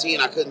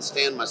 17, I couldn't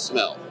stand my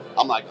smell.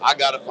 I'm like, I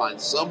got to find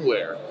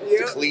somewhere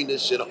to clean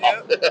this shit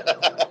off.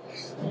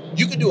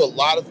 You can do a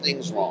lot of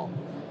things wrong.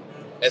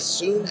 As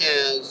soon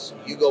as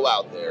you go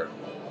out there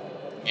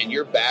and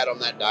you're bad on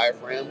that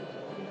diaphragm,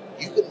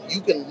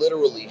 you can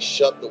literally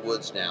shut the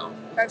woods down.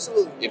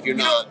 Absolutely. If you're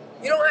not.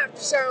 You don't have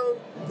to sound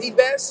the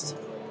best.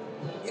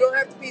 You don't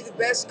have to be the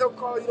best elk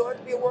caller. You don't have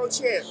to be a world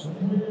champ.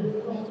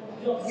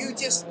 You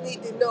just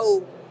need to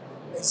know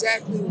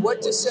exactly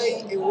what to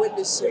say and when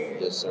to say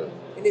it. Yes, sir.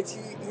 And if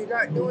you're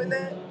not doing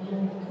that,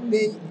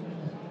 then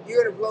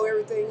you're going to blow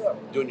everything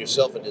up. Doing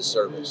yourself a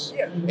disservice.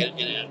 Yeah.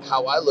 And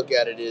how I look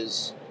at it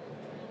is,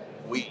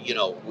 we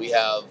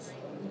have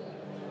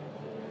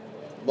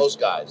most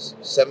guys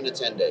 7 to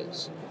 10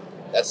 days.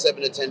 That's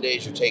 7 to 10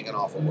 days you're taking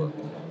off of work.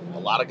 A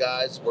lot of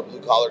guys, we're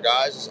blue collar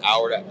guys, it's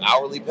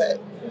hourly pay,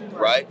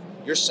 right?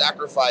 You're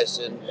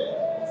sacrificing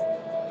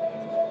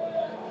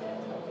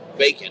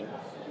bacon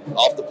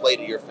off the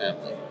plate of your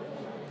family,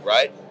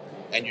 right?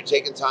 And you're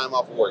taking time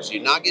off of work. So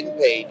you're not getting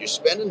paid, you're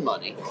spending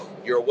money,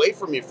 you're away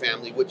from your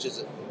family, which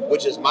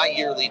is my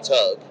yearly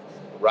tug,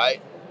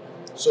 right?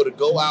 So to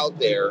go out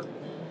there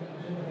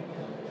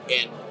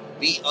and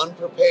be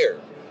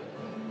unprepared,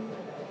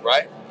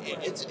 right?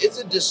 It's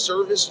a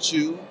disservice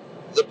to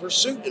the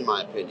pursuit, in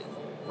my opinion,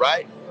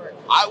 right?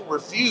 I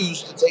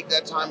refuse to take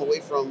that time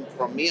away from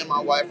me and my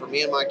wife or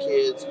me and my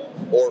kids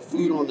or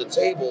food on the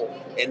table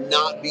and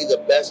not be the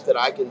best that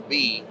I can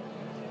be.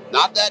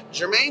 Not that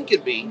Jermaine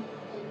can be.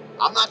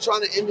 I'm not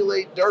trying to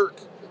emulate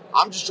Dirk.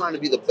 I'm just trying to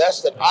be the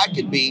best that I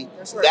could be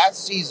that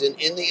season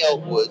in the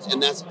elk woods,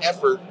 and that's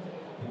effort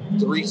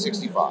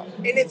 365.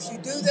 And if you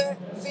do that,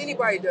 if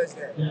anybody does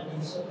that,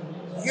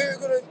 you're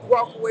going to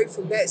walk away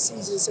from that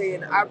season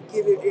saying, I've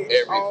given it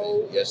everything.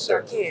 All yes,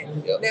 sir. I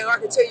can. Yep. Now, I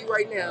can tell you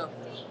right now,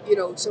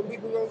 some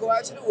people are going to go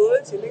out to the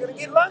woods and they're going to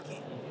get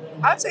lucky.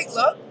 I'll take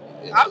luck.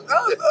 I'll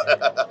look.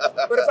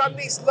 But if I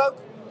mix luck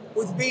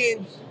with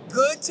being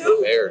good too,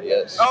 prepared,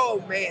 yes.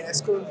 Oh man,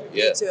 that's going to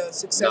get to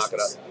success. Knock it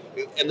out.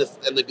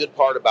 And the good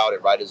part about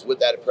it, right, is with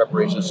that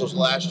preparation. So it was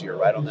last year,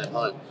 right, on that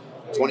hunt,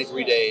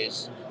 23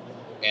 days,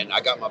 and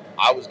I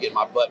was getting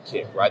my butt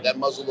kicked, right? That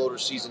muzzleloader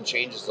season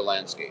changes the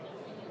landscape,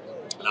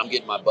 and I'm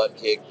getting my butt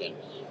kicked, and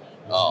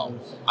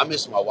I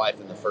missed my wife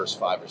in the first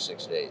 5 or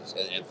 6 days,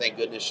 and thank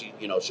goodness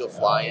she'll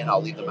fly in.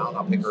 I'll leave the mountain,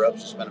 I'll pick her up.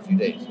 She'll spend a few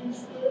days,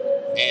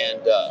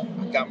 and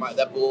I got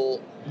that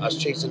bull. I was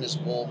chasing this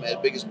bull, man, the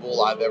biggest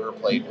bull I've ever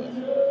played with,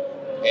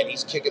 and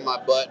he's kicking my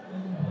butt.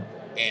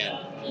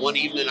 And one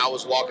evening I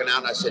was walking out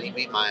and I said, he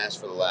beat my ass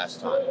for the last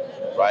time,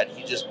 right?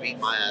 He just beat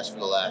my ass for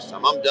the last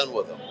time. I'm done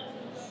with him.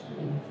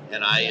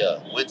 And I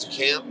went to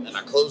camp, and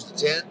I closed the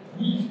tent.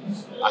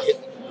 I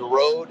hit the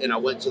road, and I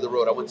went to the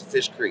road. I went to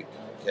Fish Creek,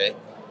 okay?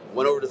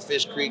 Went over to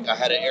Fish Creek. I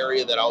had an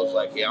area that I was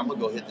like, yeah, I'm going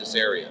to go hit this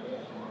area.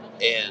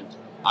 And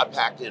I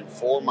packed in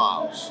 4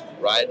 miles,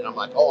 right? And I'm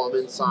like, oh, I'm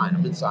inside.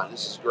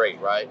 This is great,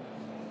 right?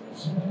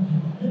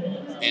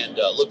 And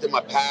looked at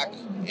my pack,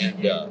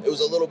 and it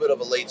was a little bit of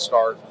a late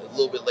start, a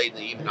little bit late in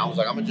the evening. I was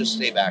like, I'm going to just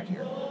stay back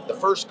here. The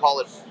first, call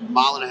it 1.5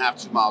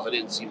 miles, 2 miles, I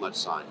didn't see much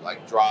sign,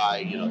 like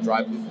dry poop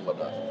and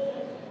whatnot.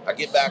 I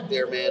get back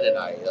there, man, and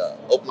I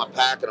open my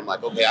pack, and I'm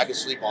like, okay, I can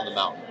sleep on the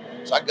mountain.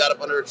 So I got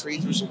up under a tree,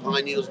 threw some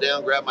pine needles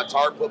down, grabbed my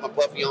tarp, put my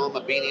puffy on, my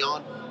beanie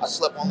on. I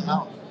slept on the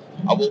mountain.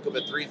 I woke up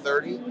at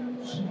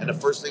 3:30, and the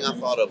first thing I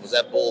thought of was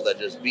that bull that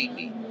just beat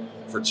me.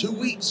 For 2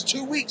 weeks,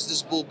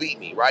 this bull beat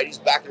me, right? He's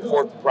back and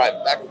forth to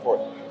private, back and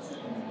forth.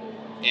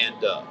 And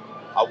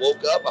I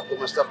woke up, I put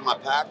my stuff in my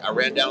pack, I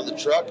ran down to the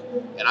truck,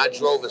 and I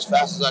drove as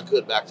fast as I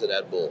could back to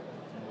that bull.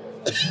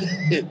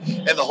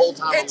 And the whole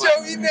time It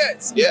drove you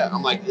nuts. Yeah,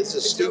 I'm like, this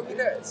is It drove stupid.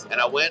 you nuts. And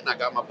I went and I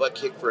got my butt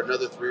kicked for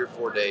another 3 or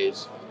 4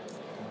 days.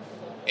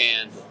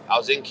 And I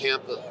was in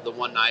camp the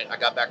one night. I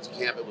got back to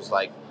camp, it was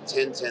like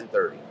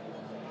 10:30.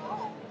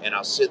 And I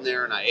was sitting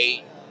there and I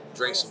ate,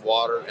 drank some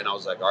water, and I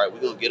was like, all right, we're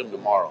going to get him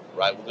tomorrow,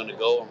 right? We're going to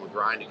go, I'm going to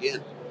grind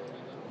again.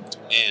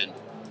 And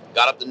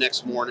got up the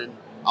next morning.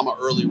 I'm an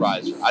early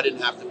riser. I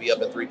didn't have to be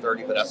up at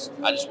 3:30, but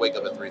I just wake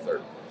up at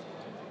 3:30.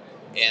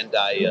 And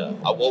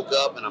I woke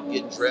up and I'm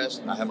getting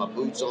dressed. I had my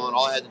boots on.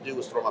 All I had to do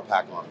was throw my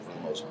pack on for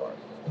the most part.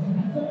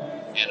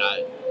 And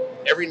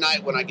every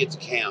night when I get to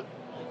camp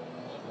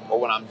or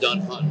when I'm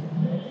done hunting,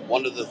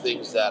 one of the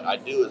things that I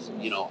do is,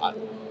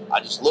 I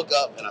just look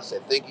up and I say,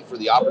 thank you for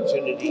the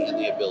opportunity and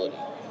the ability.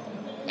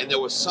 And there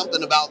was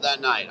something about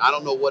that night. I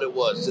don't know what it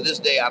was. To this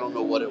day, I don't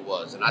know what it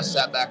was. And I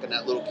sat back in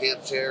that little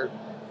camp chair,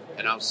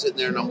 and I'm sitting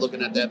there and I'm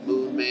looking at that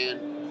moon, man.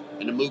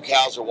 And the moo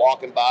cows are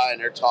walking by and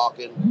they're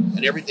talking,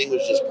 and everything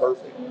was just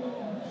perfect.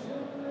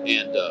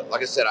 And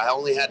like I said, I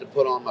only had to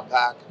put on my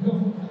pack.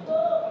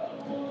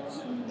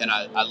 And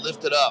I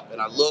lifted up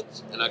and I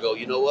looked and I go,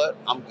 you know what?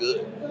 I'm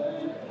good.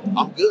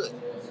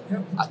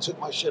 I took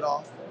my shit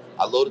off.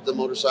 I loaded the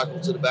motorcycle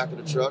to the back of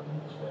the truck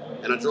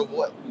and I drove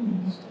away.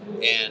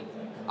 And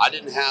I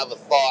didn't have a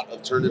thought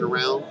of turning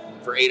around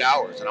for 8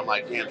 hours. And I'm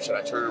like, damn, should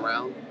I turn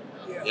around?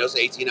 It's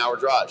an 18-hour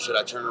drive. Should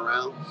I turn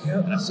around?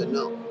 And I said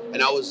no.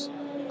 And I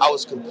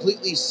was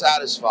completely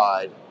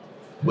satisfied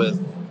with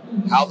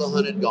how the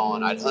hunt had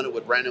gone. I'd hunted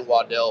with Brandon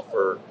Waddell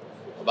for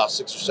about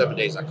 6 or 7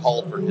 days. I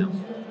called for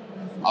him.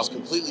 I was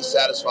completely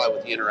satisfied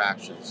with the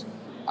interactions.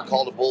 I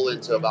called a bull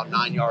into about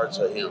 9 yards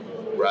of him,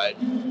 right?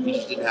 He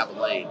just didn't have a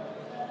lane.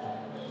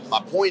 My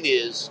point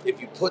is,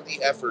 if you put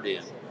the effort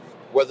in,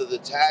 whether the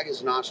tag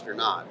is notched or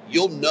not,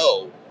 you'll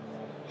know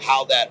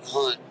how that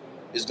hunt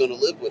is going to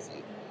live with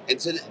you. And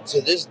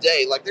to this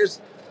day, like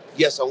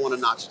yes, I want to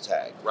notch a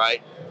tag,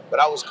 right? But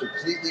I was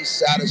completely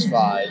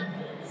satisfied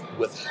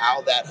with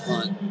how that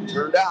hunt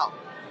turned out,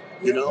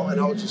 And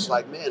I was just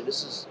like, man,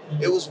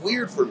 it was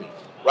weird for me,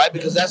 right?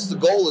 Because that's the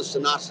goal, is to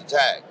notch the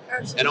tag.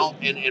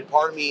 And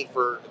part of me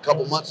for a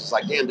couple months is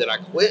like, damn, did I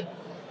quit?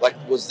 Like,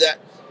 was that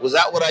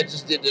what I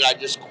just did? Did I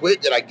just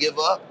quit? Did I give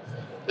up?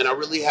 And I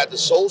really had to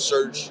soul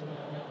search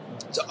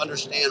to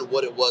understand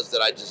what it was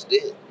that I just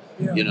did,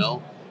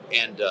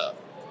 And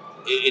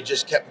it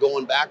just kept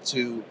going back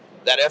to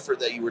that effort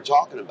that you were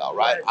talking about,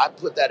 right? I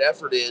put that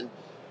effort in.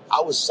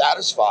 I was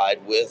satisfied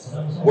with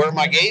where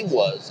my game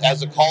was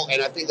as a call,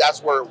 and I think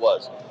that's where it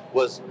was.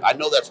 I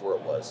know that's where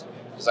it was,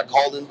 because I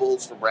called in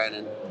bulls for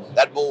Brandon.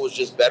 That bull was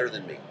just better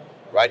than me,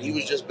 right? He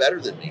was just better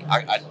than me.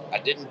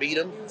 I didn't beat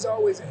him. He was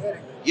always ahead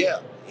of you.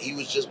 Yeah, he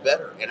was just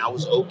better, and I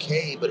was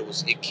okay. But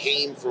it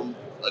came from,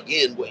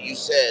 again, what you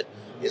said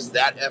is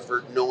that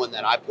effort, knowing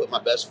that I put my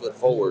best foot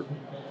forward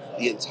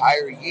the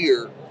entire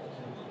year.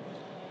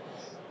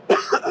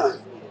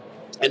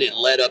 And it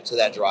led up to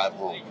that drive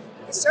home.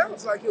 It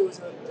sounds like it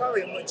was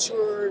probably a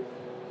mature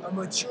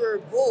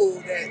bull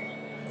that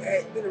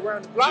had been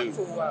around the block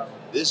for a while.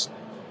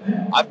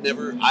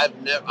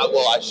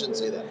 Well, I shouldn't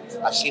say that.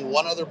 I've seen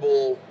one other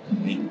bull,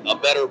 a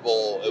better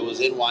bull. It was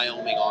in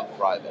Wyoming on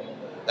private.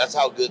 That's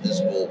how good this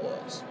bull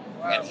was.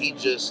 Wow. And he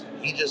just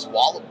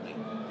walloped me.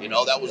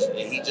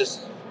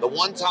 The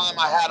one time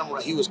I had him,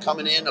 he was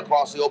coming in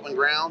across the open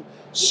ground,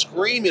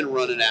 screaming,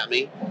 running at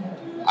me.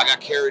 I got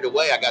carried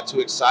away. I got too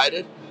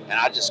excited, and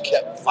I just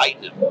kept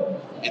fighting him.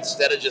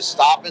 Instead of just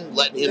stopping,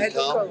 letting him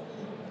come,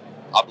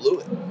 I blew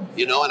it.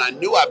 And I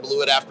knew I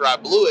blew it after I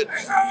blew it.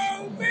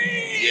 Oh,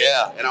 man!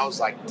 Yeah, and I was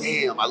like,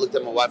 damn. I looked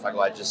at my wife, I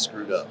go, I just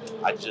screwed up.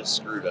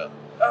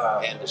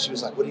 And she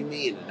was like, what do you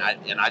mean?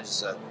 And I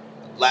just,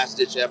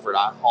 last-ditch effort,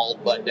 I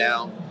hauled butt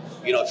down,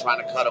 trying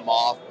to cut him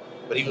off.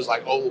 But he was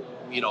like, oh,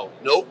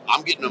 nope,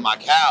 I'm getting to my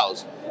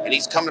cows. And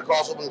he's coming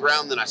across open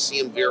ground, then I see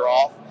him veer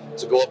off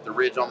to go up the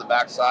ridge on the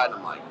backside, and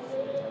I'm like,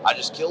 I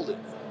just killed it.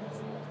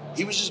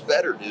 He was just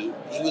better, dude.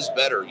 He was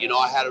better.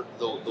 I had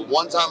the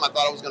one time I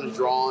thought I was going to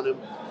draw on him,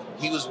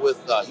 he was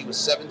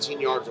 17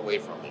 yards away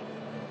from me.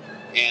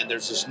 And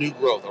there's this new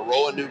growth, a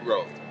row of new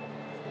growth.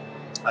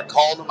 I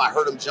called him, I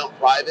heard him jump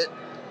private,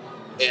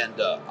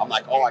 And I'm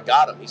like, oh, I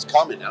got him. He's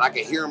coming. And I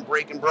could hear him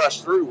break and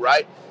brush through,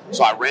 right?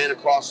 So I ran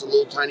across the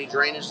little tiny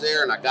drainage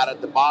there, and I got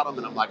at the bottom,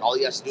 and I'm like, all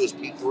he has to do is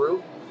peek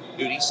through.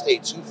 Dude, he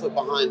stayed 2 foot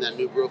behind that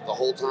new growth the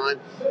whole time,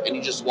 and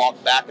he just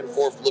walked back and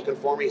forth looking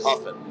for me,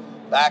 huffing.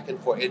 Back and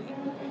forth.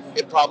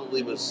 It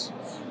probably was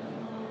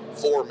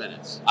 4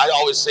 minutes. I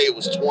always say it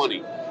was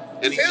 20.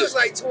 And it feels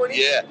like 20.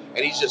 Yeah,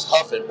 and he's just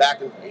huffing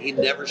back and he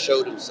never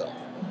showed himself.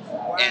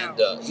 Wow.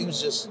 And he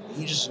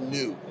just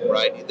knew,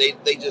 right?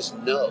 They just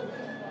know.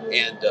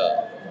 And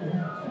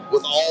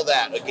with all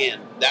that,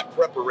 again, that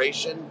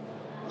preparation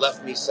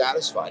left me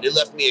satisfied. It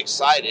left me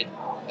excited,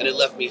 and it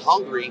left me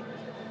hungry,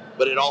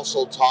 but it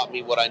also taught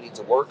me what I need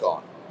to work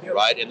on,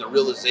 right? And the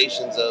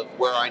realizations of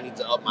where I need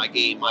to up my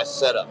game, my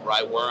setup,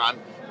 right? Where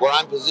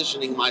I'm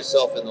positioning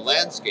myself in the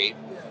landscape,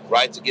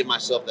 right, to give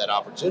myself that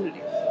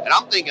opportunity. And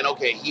I'm thinking,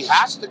 okay, he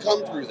has to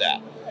come through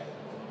that.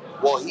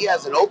 Well, he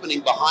has an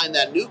opening behind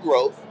that new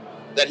growth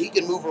that he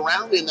can move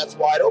around in that's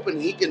wide open.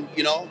 He can,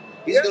 he's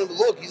going to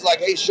look. He's like,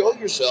 hey, show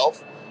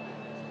yourself.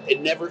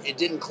 It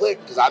didn't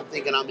click because I'm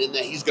thinking I'm in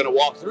there. He's going to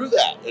walk through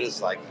that. And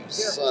it's like, you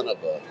son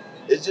of a,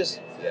 it's just,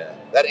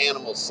 that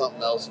animal's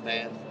something else,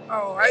 man.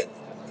 Oh, it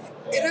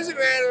doesn't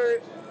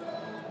matter.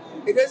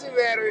 It doesn't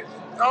matter.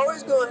 You're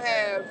always going to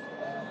have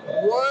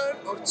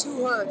 1 or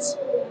 2 hunts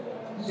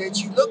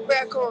that you look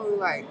back on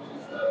like,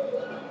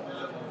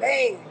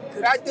 man,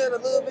 could I done a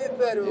little bit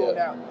better on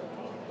that one?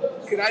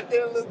 Could I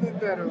done a little bit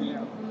better on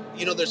that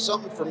one? There's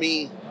something for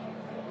me.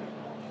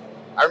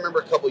 I remember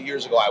a couple of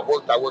years ago, I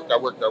worked.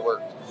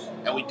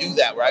 And we do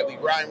that, right? We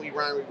grind,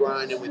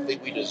 and we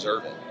think we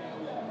deserve it,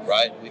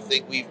 right? We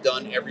think we've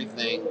done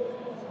everything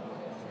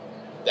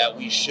that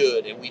we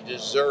should, and we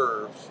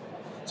deserve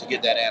to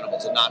get that animal,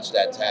 to notch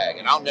that tag.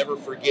 And I'll never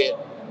forget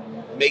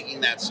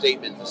making that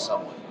statement to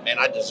someone. Man,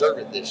 I deserve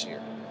it this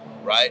year,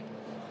 right?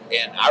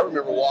 And I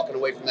remember walking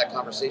away from that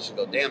conversation,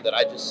 go, damn, did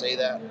I just say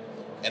that?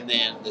 And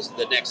then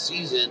the next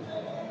season,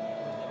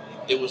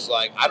 it was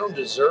like, I don't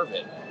deserve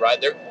it,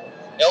 right?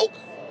 Elk,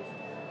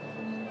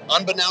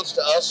 unbeknownst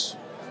to us,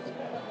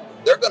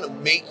 they're going to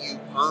make you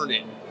earn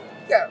it.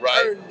 Yeah,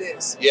 right? Earn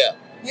this. Yeah.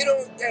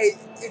 Hey,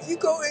 if you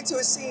go into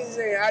a season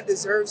saying I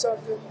deserve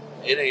something,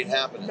 it ain't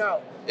happening.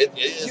 No. It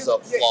is a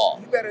flaw.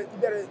 You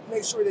better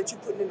make sure that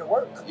you're putting in the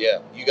work. Yeah,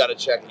 you got to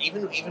check,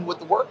 even with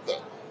the work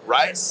though,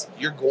 right? Yes.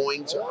 You're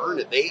going to earn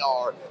it. They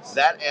are,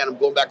 that animal,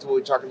 going back to what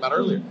we were talking about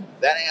earlier,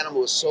 that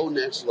animal is so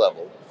next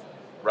level,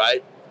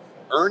 right?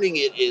 Earning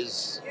it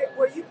is... Yeah,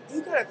 well,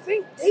 you got to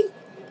think,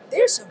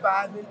 they're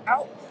surviving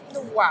out in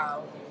the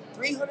wild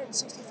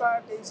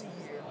 365 days a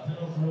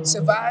year,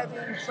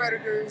 surviving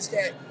predators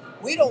that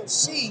we don't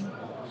see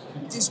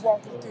just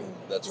walking through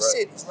the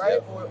cities, right?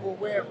 Yep. Or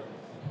wherever.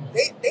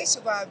 They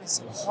survive in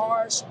some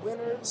harsh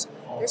winters.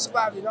 They're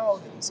surviving all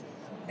these.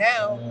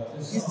 Now,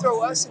 you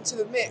throw us into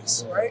the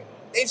mix, right?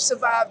 They've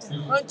survived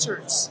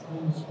hunters,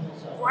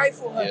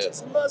 rifle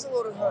hunters,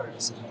 muzzleloader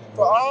hunters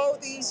for all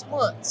these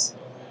months.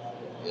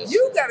 Yes.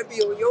 You got to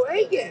be on your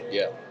A game.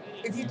 Yeah.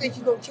 If you think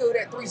you're going to kill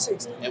that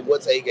 360. And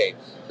what's A game?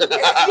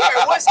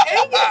 What's A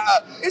game?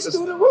 It's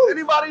through the roof.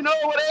 Anybody know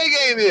what A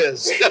game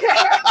is?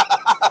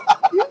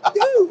 You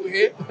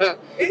do, man.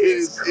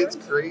 It's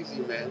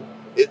crazy, man.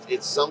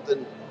 It's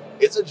something,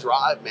 it's a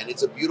drive, man.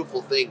 It's a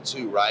beautiful thing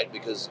too, right?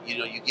 Because,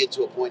 you get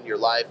to a point in your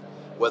life,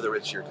 whether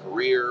it's your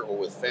career or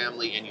with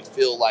family, and you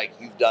feel like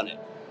you've done it.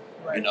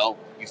 Right.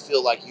 You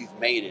feel like you've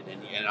made it,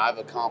 and I've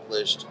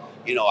accomplished,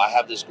 I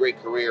have this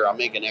great career, I'm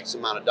making X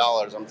amount of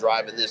dollars, I'm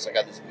driving this, I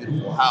got this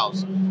beautiful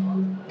house.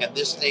 And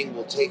this thing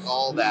will take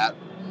all that,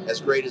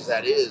 as great as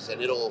that is,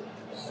 and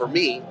for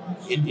me,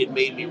 it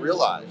made me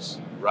realize,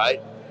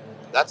 right?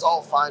 That's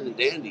all fine and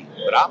dandy,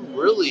 but I'm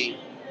really,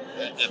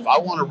 if I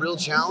want a real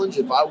challenge,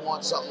 if I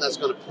want something that's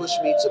going to push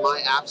me to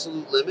my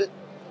absolute limit,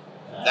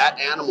 that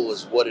animal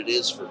is what it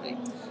is for me.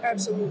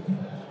 Absolutely.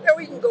 Now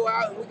we can go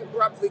out and we can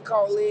probably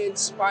call in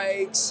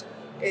spikes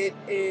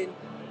and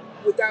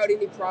without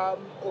any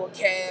problem, or a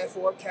calf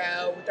or a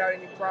cow without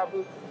any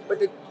problem. But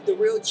the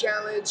real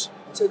challenge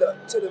to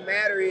the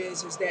matter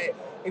is that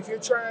if you're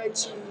trying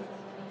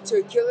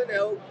to kill an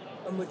elk,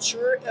 a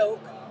mature elk,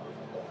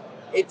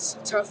 it's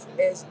tough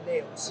as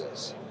nails.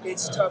 Yes.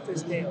 It's tough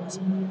as nails.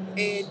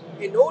 And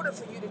in order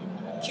for you to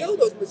kill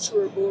those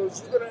mature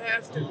bulls, you're going to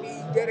have to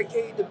be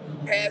dedicated to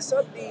pass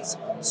up these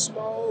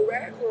small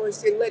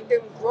raghorns and let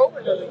them grow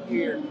another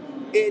year.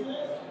 And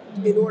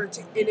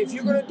if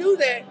you're going to do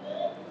that,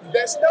 you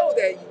best know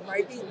that you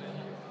might be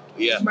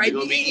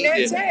eating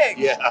that tag.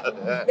 Yeah.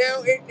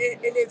 Now, and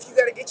if you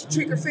got an itchy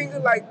trigger finger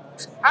like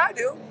I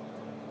do,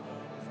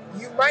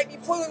 you might be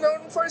pulling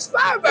on the first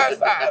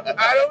 5x5.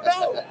 I don't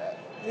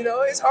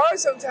know. It's hard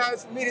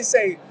sometimes for me to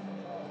say,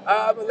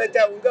 I'm going to let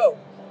that one go.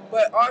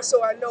 But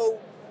also I know,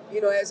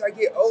 as I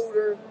get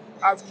older,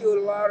 I've killed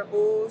a lot of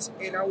bulls,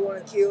 and I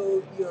want to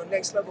kill,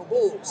 next level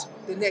bulls.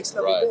 The next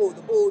level bull,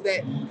 the bull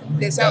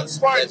that's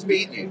outsmarting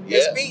me,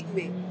 that's beating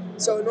me.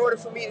 So in order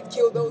for me to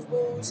kill those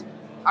bulls,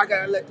 I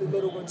got to let the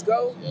little ones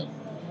go.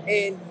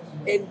 And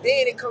then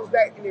it comes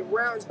back and it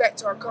rounds back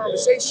to our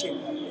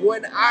conversation.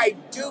 When I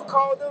do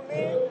call them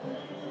in,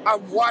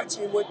 I'm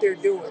watching what they're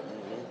doing,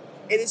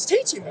 and it's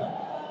teaching me.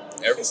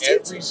 Every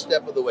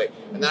step of the way.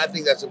 And I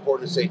think that's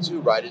important to say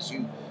too, right? Is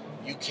you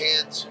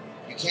can't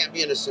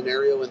be in a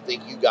scenario and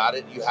think you got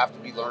it. You have to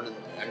be learning.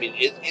 I mean,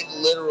 it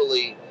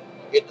literally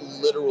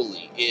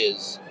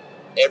is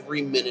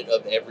every minute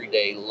of every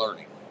day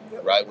learning,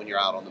 right? When you're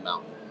out on the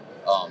mountain,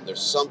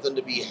 there's something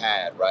to be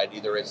had, right?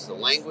 Either it's the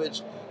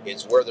language,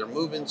 it's where they're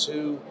moving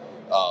to,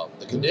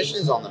 the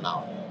conditions on the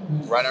mountain,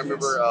 right? I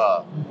remember,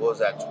 what was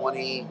that,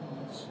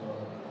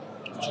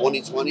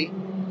 2020?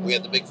 We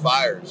had the big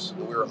fires,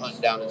 and we were hunting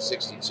down in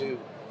 62,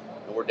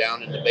 and we're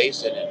down in the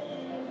basin, and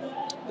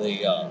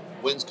the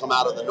winds come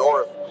out of the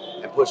north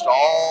and pushed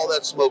all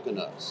that smoke in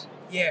us.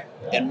 Yeah.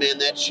 And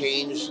man, it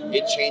changed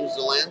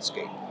the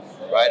landscape,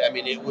 right? I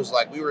mean, it was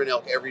like we were in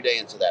elk every day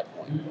until that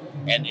point.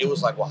 And it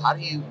was like, well, how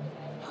do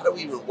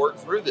we even work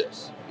through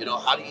this? You know,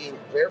 how do you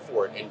prepare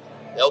for it? And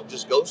elk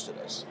just ghosted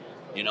us,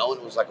 you know,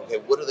 and it was like, okay,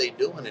 what are they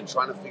doing? And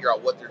trying to figure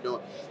out what they're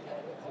doing.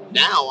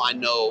 Now I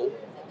know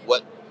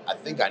what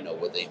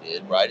they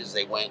did, right? Is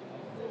they went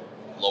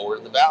lower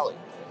in the valley,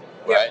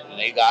 right? And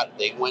they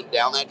went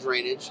down that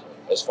drainage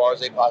as far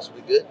as they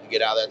possibly could to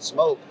get out of that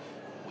smoke.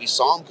 We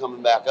saw them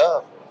coming back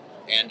up,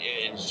 and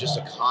it's just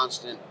a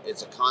constant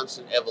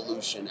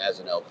evolution as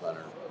an elk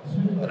hunter.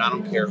 And I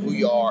don't care who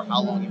you are,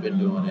 how long you've been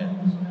doing it.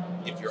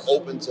 If you're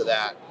open to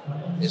that,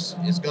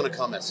 it's going to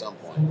come at some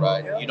point,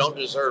 right? You don't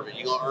deserve it.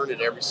 You're going to earn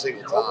it every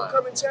single time.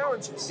 Overcoming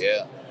challenges.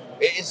 Yeah.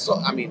 It's so,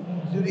 I mean,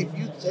 dude, if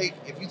you take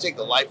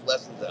the life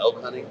lessons of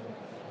elk hunting,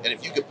 and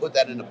if you could put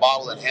that in a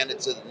bottle and hand it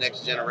to the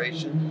next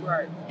generation,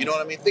 right? You know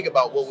what I mean? Think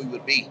about what we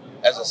would be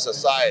as a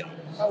society.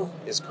 Oh,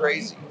 it's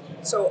crazy.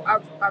 So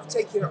I've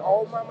taken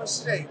all my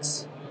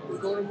mistakes. We're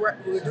gonna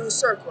do a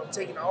circle. I'm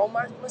taking all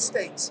my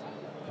mistakes,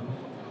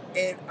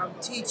 and I'm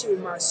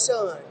teaching my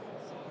son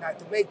not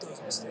to make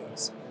those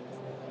mistakes.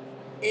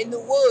 In the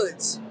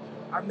woods,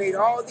 I made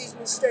all these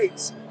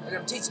mistakes, and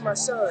I'm teaching my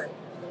son,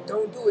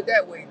 don't do it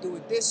that way, do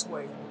it this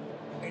way.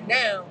 And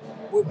now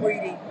we're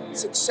breeding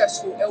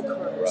successful elk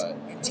hunters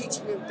and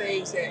teaching them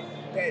things that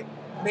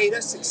made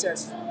us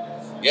successful.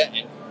 Yeah,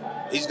 and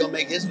he's gonna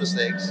make his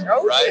mistakes,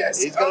 right?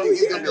 Yes. He's gonna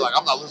be like,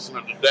 I'm not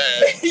listening to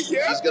Dad.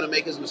 He's gonna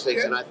make his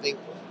mistakes, and I think,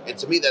 and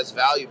to me, that's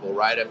valuable,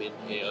 right? I mean,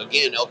 you know,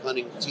 again, elk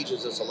hunting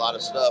teaches us a lot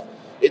of stuff.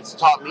 It's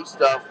taught me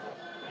stuff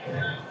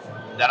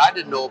that I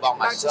didn't know about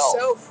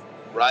myself,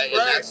 right? And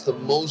that's the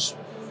most,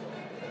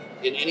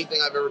 in anything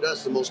I've ever done,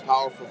 it's the most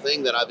powerful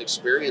thing that I've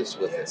experienced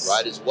with it,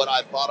 right? Is what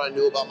I thought I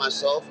knew about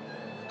myself,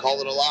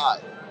 call it a lie.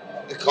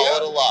 Call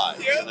it a lie,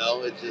 you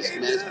know? It just,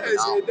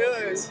 it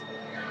does.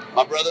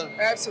 My brother.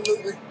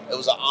 Absolutely. It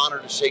was an honor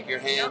to shake your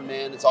hand,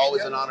 man. It's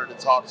always an honor to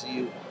talk to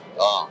you.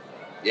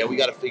 Yeah, we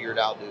got to figure it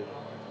out, dude.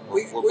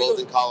 We're both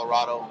in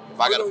Colorado. If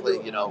I got to play,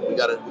 you know, we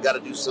got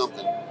to do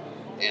something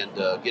and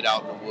get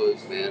out in the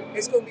woods, man.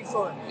 It's going to be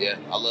fun. Yeah,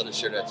 I'd love to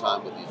share that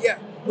time with you. Yeah,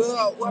 we'll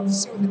have to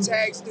see what the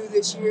tags do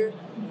this year,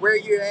 where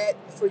you're at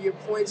for your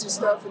points and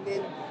stuff, and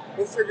then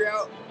we'll figure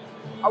out.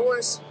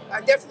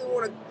 I definitely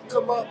want to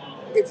come up.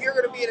 If you're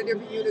going to be in a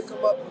different unit,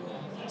 come up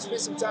and spend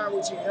some time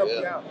with you and help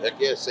you out. Heck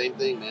yeah, same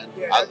thing, man.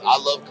 Yeah, I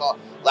love call.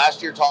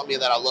 Last year taught me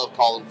that I love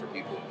calling for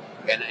people.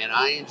 And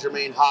I ain't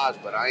Jermaine Hodge,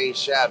 but I ain't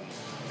shabby.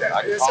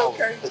 That's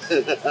okay.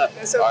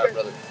 That's okay. All right,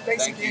 brother.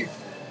 Thanks Thank again. you.